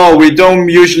really small. We don't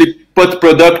usually put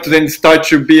products and start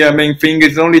to be a main thing.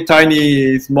 It's only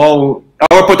tiny, small.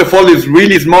 Our portfolio is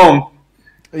really small.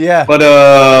 Yeah. But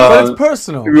it's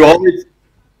personal. We always,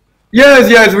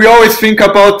 yes. We always think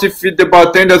about if the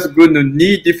bartenders would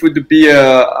need, if it would be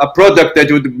a product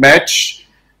that would match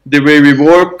the way we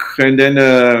work, and then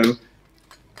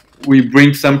we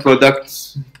bring some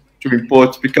products to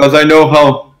import, because I know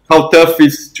how tough it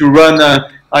is to run an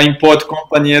import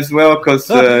company as well.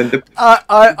 Because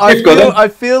I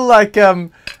feel like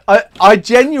I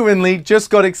genuinely just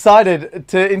got excited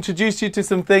to introduce you to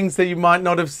some things that you might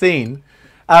not have seen.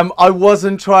 I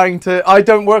wasn't trying to. I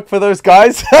don't work for those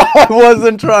guys. I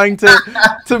wasn't trying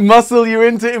to muscle you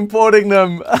into importing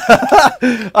them.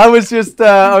 I was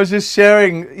just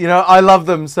sharing. You know, I love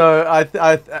them, so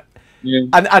yeah.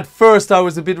 And at first I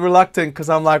was a bit reluctant because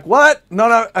I'm like, what?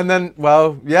 No. And then,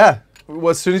 well, yeah.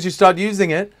 Well, as soon as you start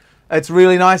using it, it's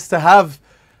really nice to have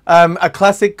a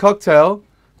classic cocktail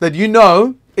that you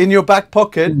know in your back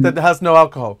pocket that has no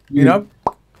alcohol. You know.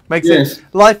 Makes it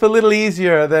life a little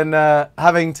easier than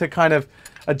having to kind of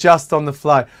adjust on the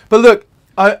fly. But look,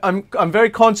 I'm very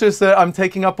conscious that I'm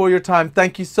taking up all your time.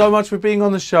 Thank you so much for being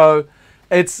on the show.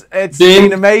 It's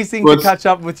been amazing to catch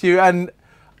up with you, and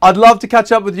I'd love to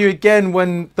catch up with you again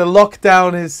when the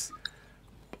lockdown is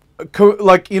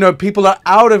like, you know, people are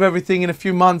out of everything in a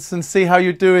few months, and see how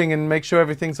you're doing and make sure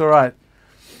everything's all right.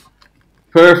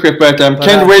 Perfect, but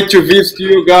can't wait to visit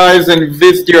you guys and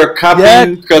visit your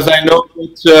cabin, because I know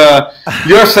that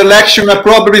your selection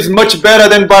probably is much better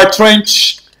than Bar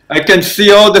Trench. I can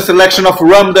see all the selection of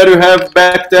rum that you have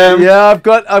back there. Yeah,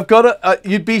 I've got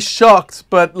you'd be shocked,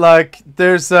 but like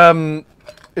there's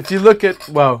if you look at,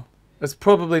 well, it's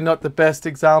probably not the best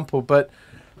example, but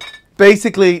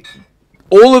basically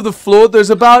all of the floor, there's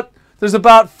about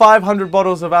 500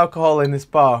 bottles of alcohol in this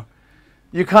bar.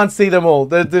 You can't see them all.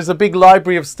 There's a big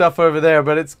library of stuff over there,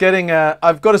 but it's getting.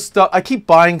 I've got to stop. I keep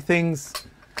buying things,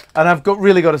 and I've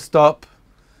really got to stop.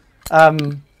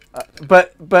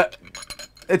 But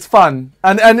it's fun,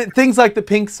 and things like the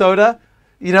pink soda.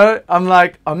 You know, I'm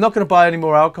like, I'm not going to buy any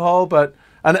more alcohol, but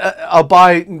I'll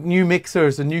buy new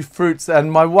mixers and new fruits.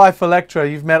 And my wife Electra,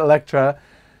 you've met Electra,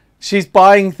 she's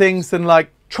buying things and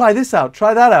like, try this out,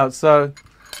 try that out. So.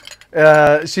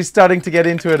 She's starting to get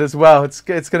into it as well. It's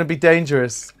going to be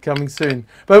dangerous coming soon.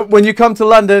 But when you come to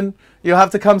London, you'll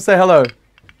have to come say hello.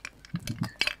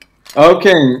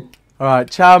 Okay. All right.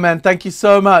 Ciao, man. Thank you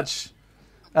so much.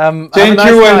 Thank you,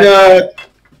 and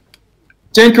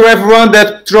thank you everyone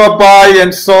that dropped by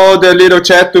and saw the little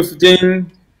chat with Dean.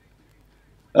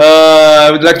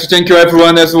 I would like to thank you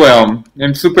everyone as well.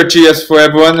 And super cheers for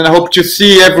everyone, and I hope to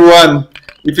see everyone.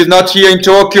 If it's not here in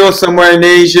Tokyo, somewhere in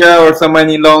Asia or somewhere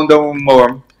in London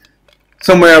or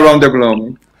somewhere around the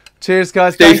globe. Cheers,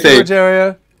 guys. Stay safe. Thank you,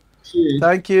 Rogerio. Cheers.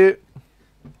 Thank you.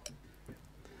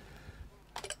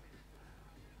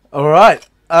 All right.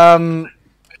 And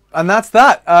that's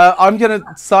that. I'm going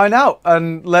to sign out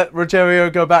and let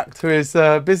Rogerio go back to his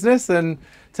business and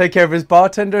take care of his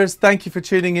bartenders. Thank you for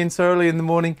tuning in so early in the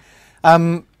morning.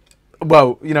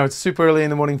 Well, you know, it's super early in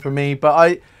the morning for me,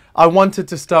 but I wanted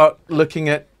to start looking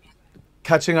at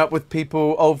catching up with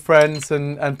people, old friends,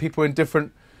 and people in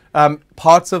different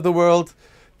parts of the world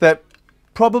that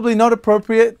probably not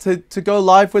appropriate to go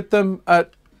live with them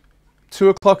at 2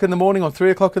 o'clock in the morning or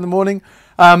 3 o'clock in the morning.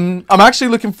 I'm actually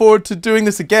looking forward to doing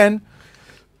this again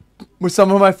with some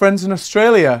of my friends in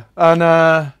Australia. And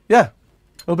yeah,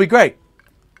 it'll be great.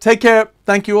 Take care.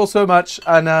 Thank you all so much.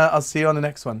 And I'll see you on the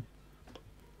next one.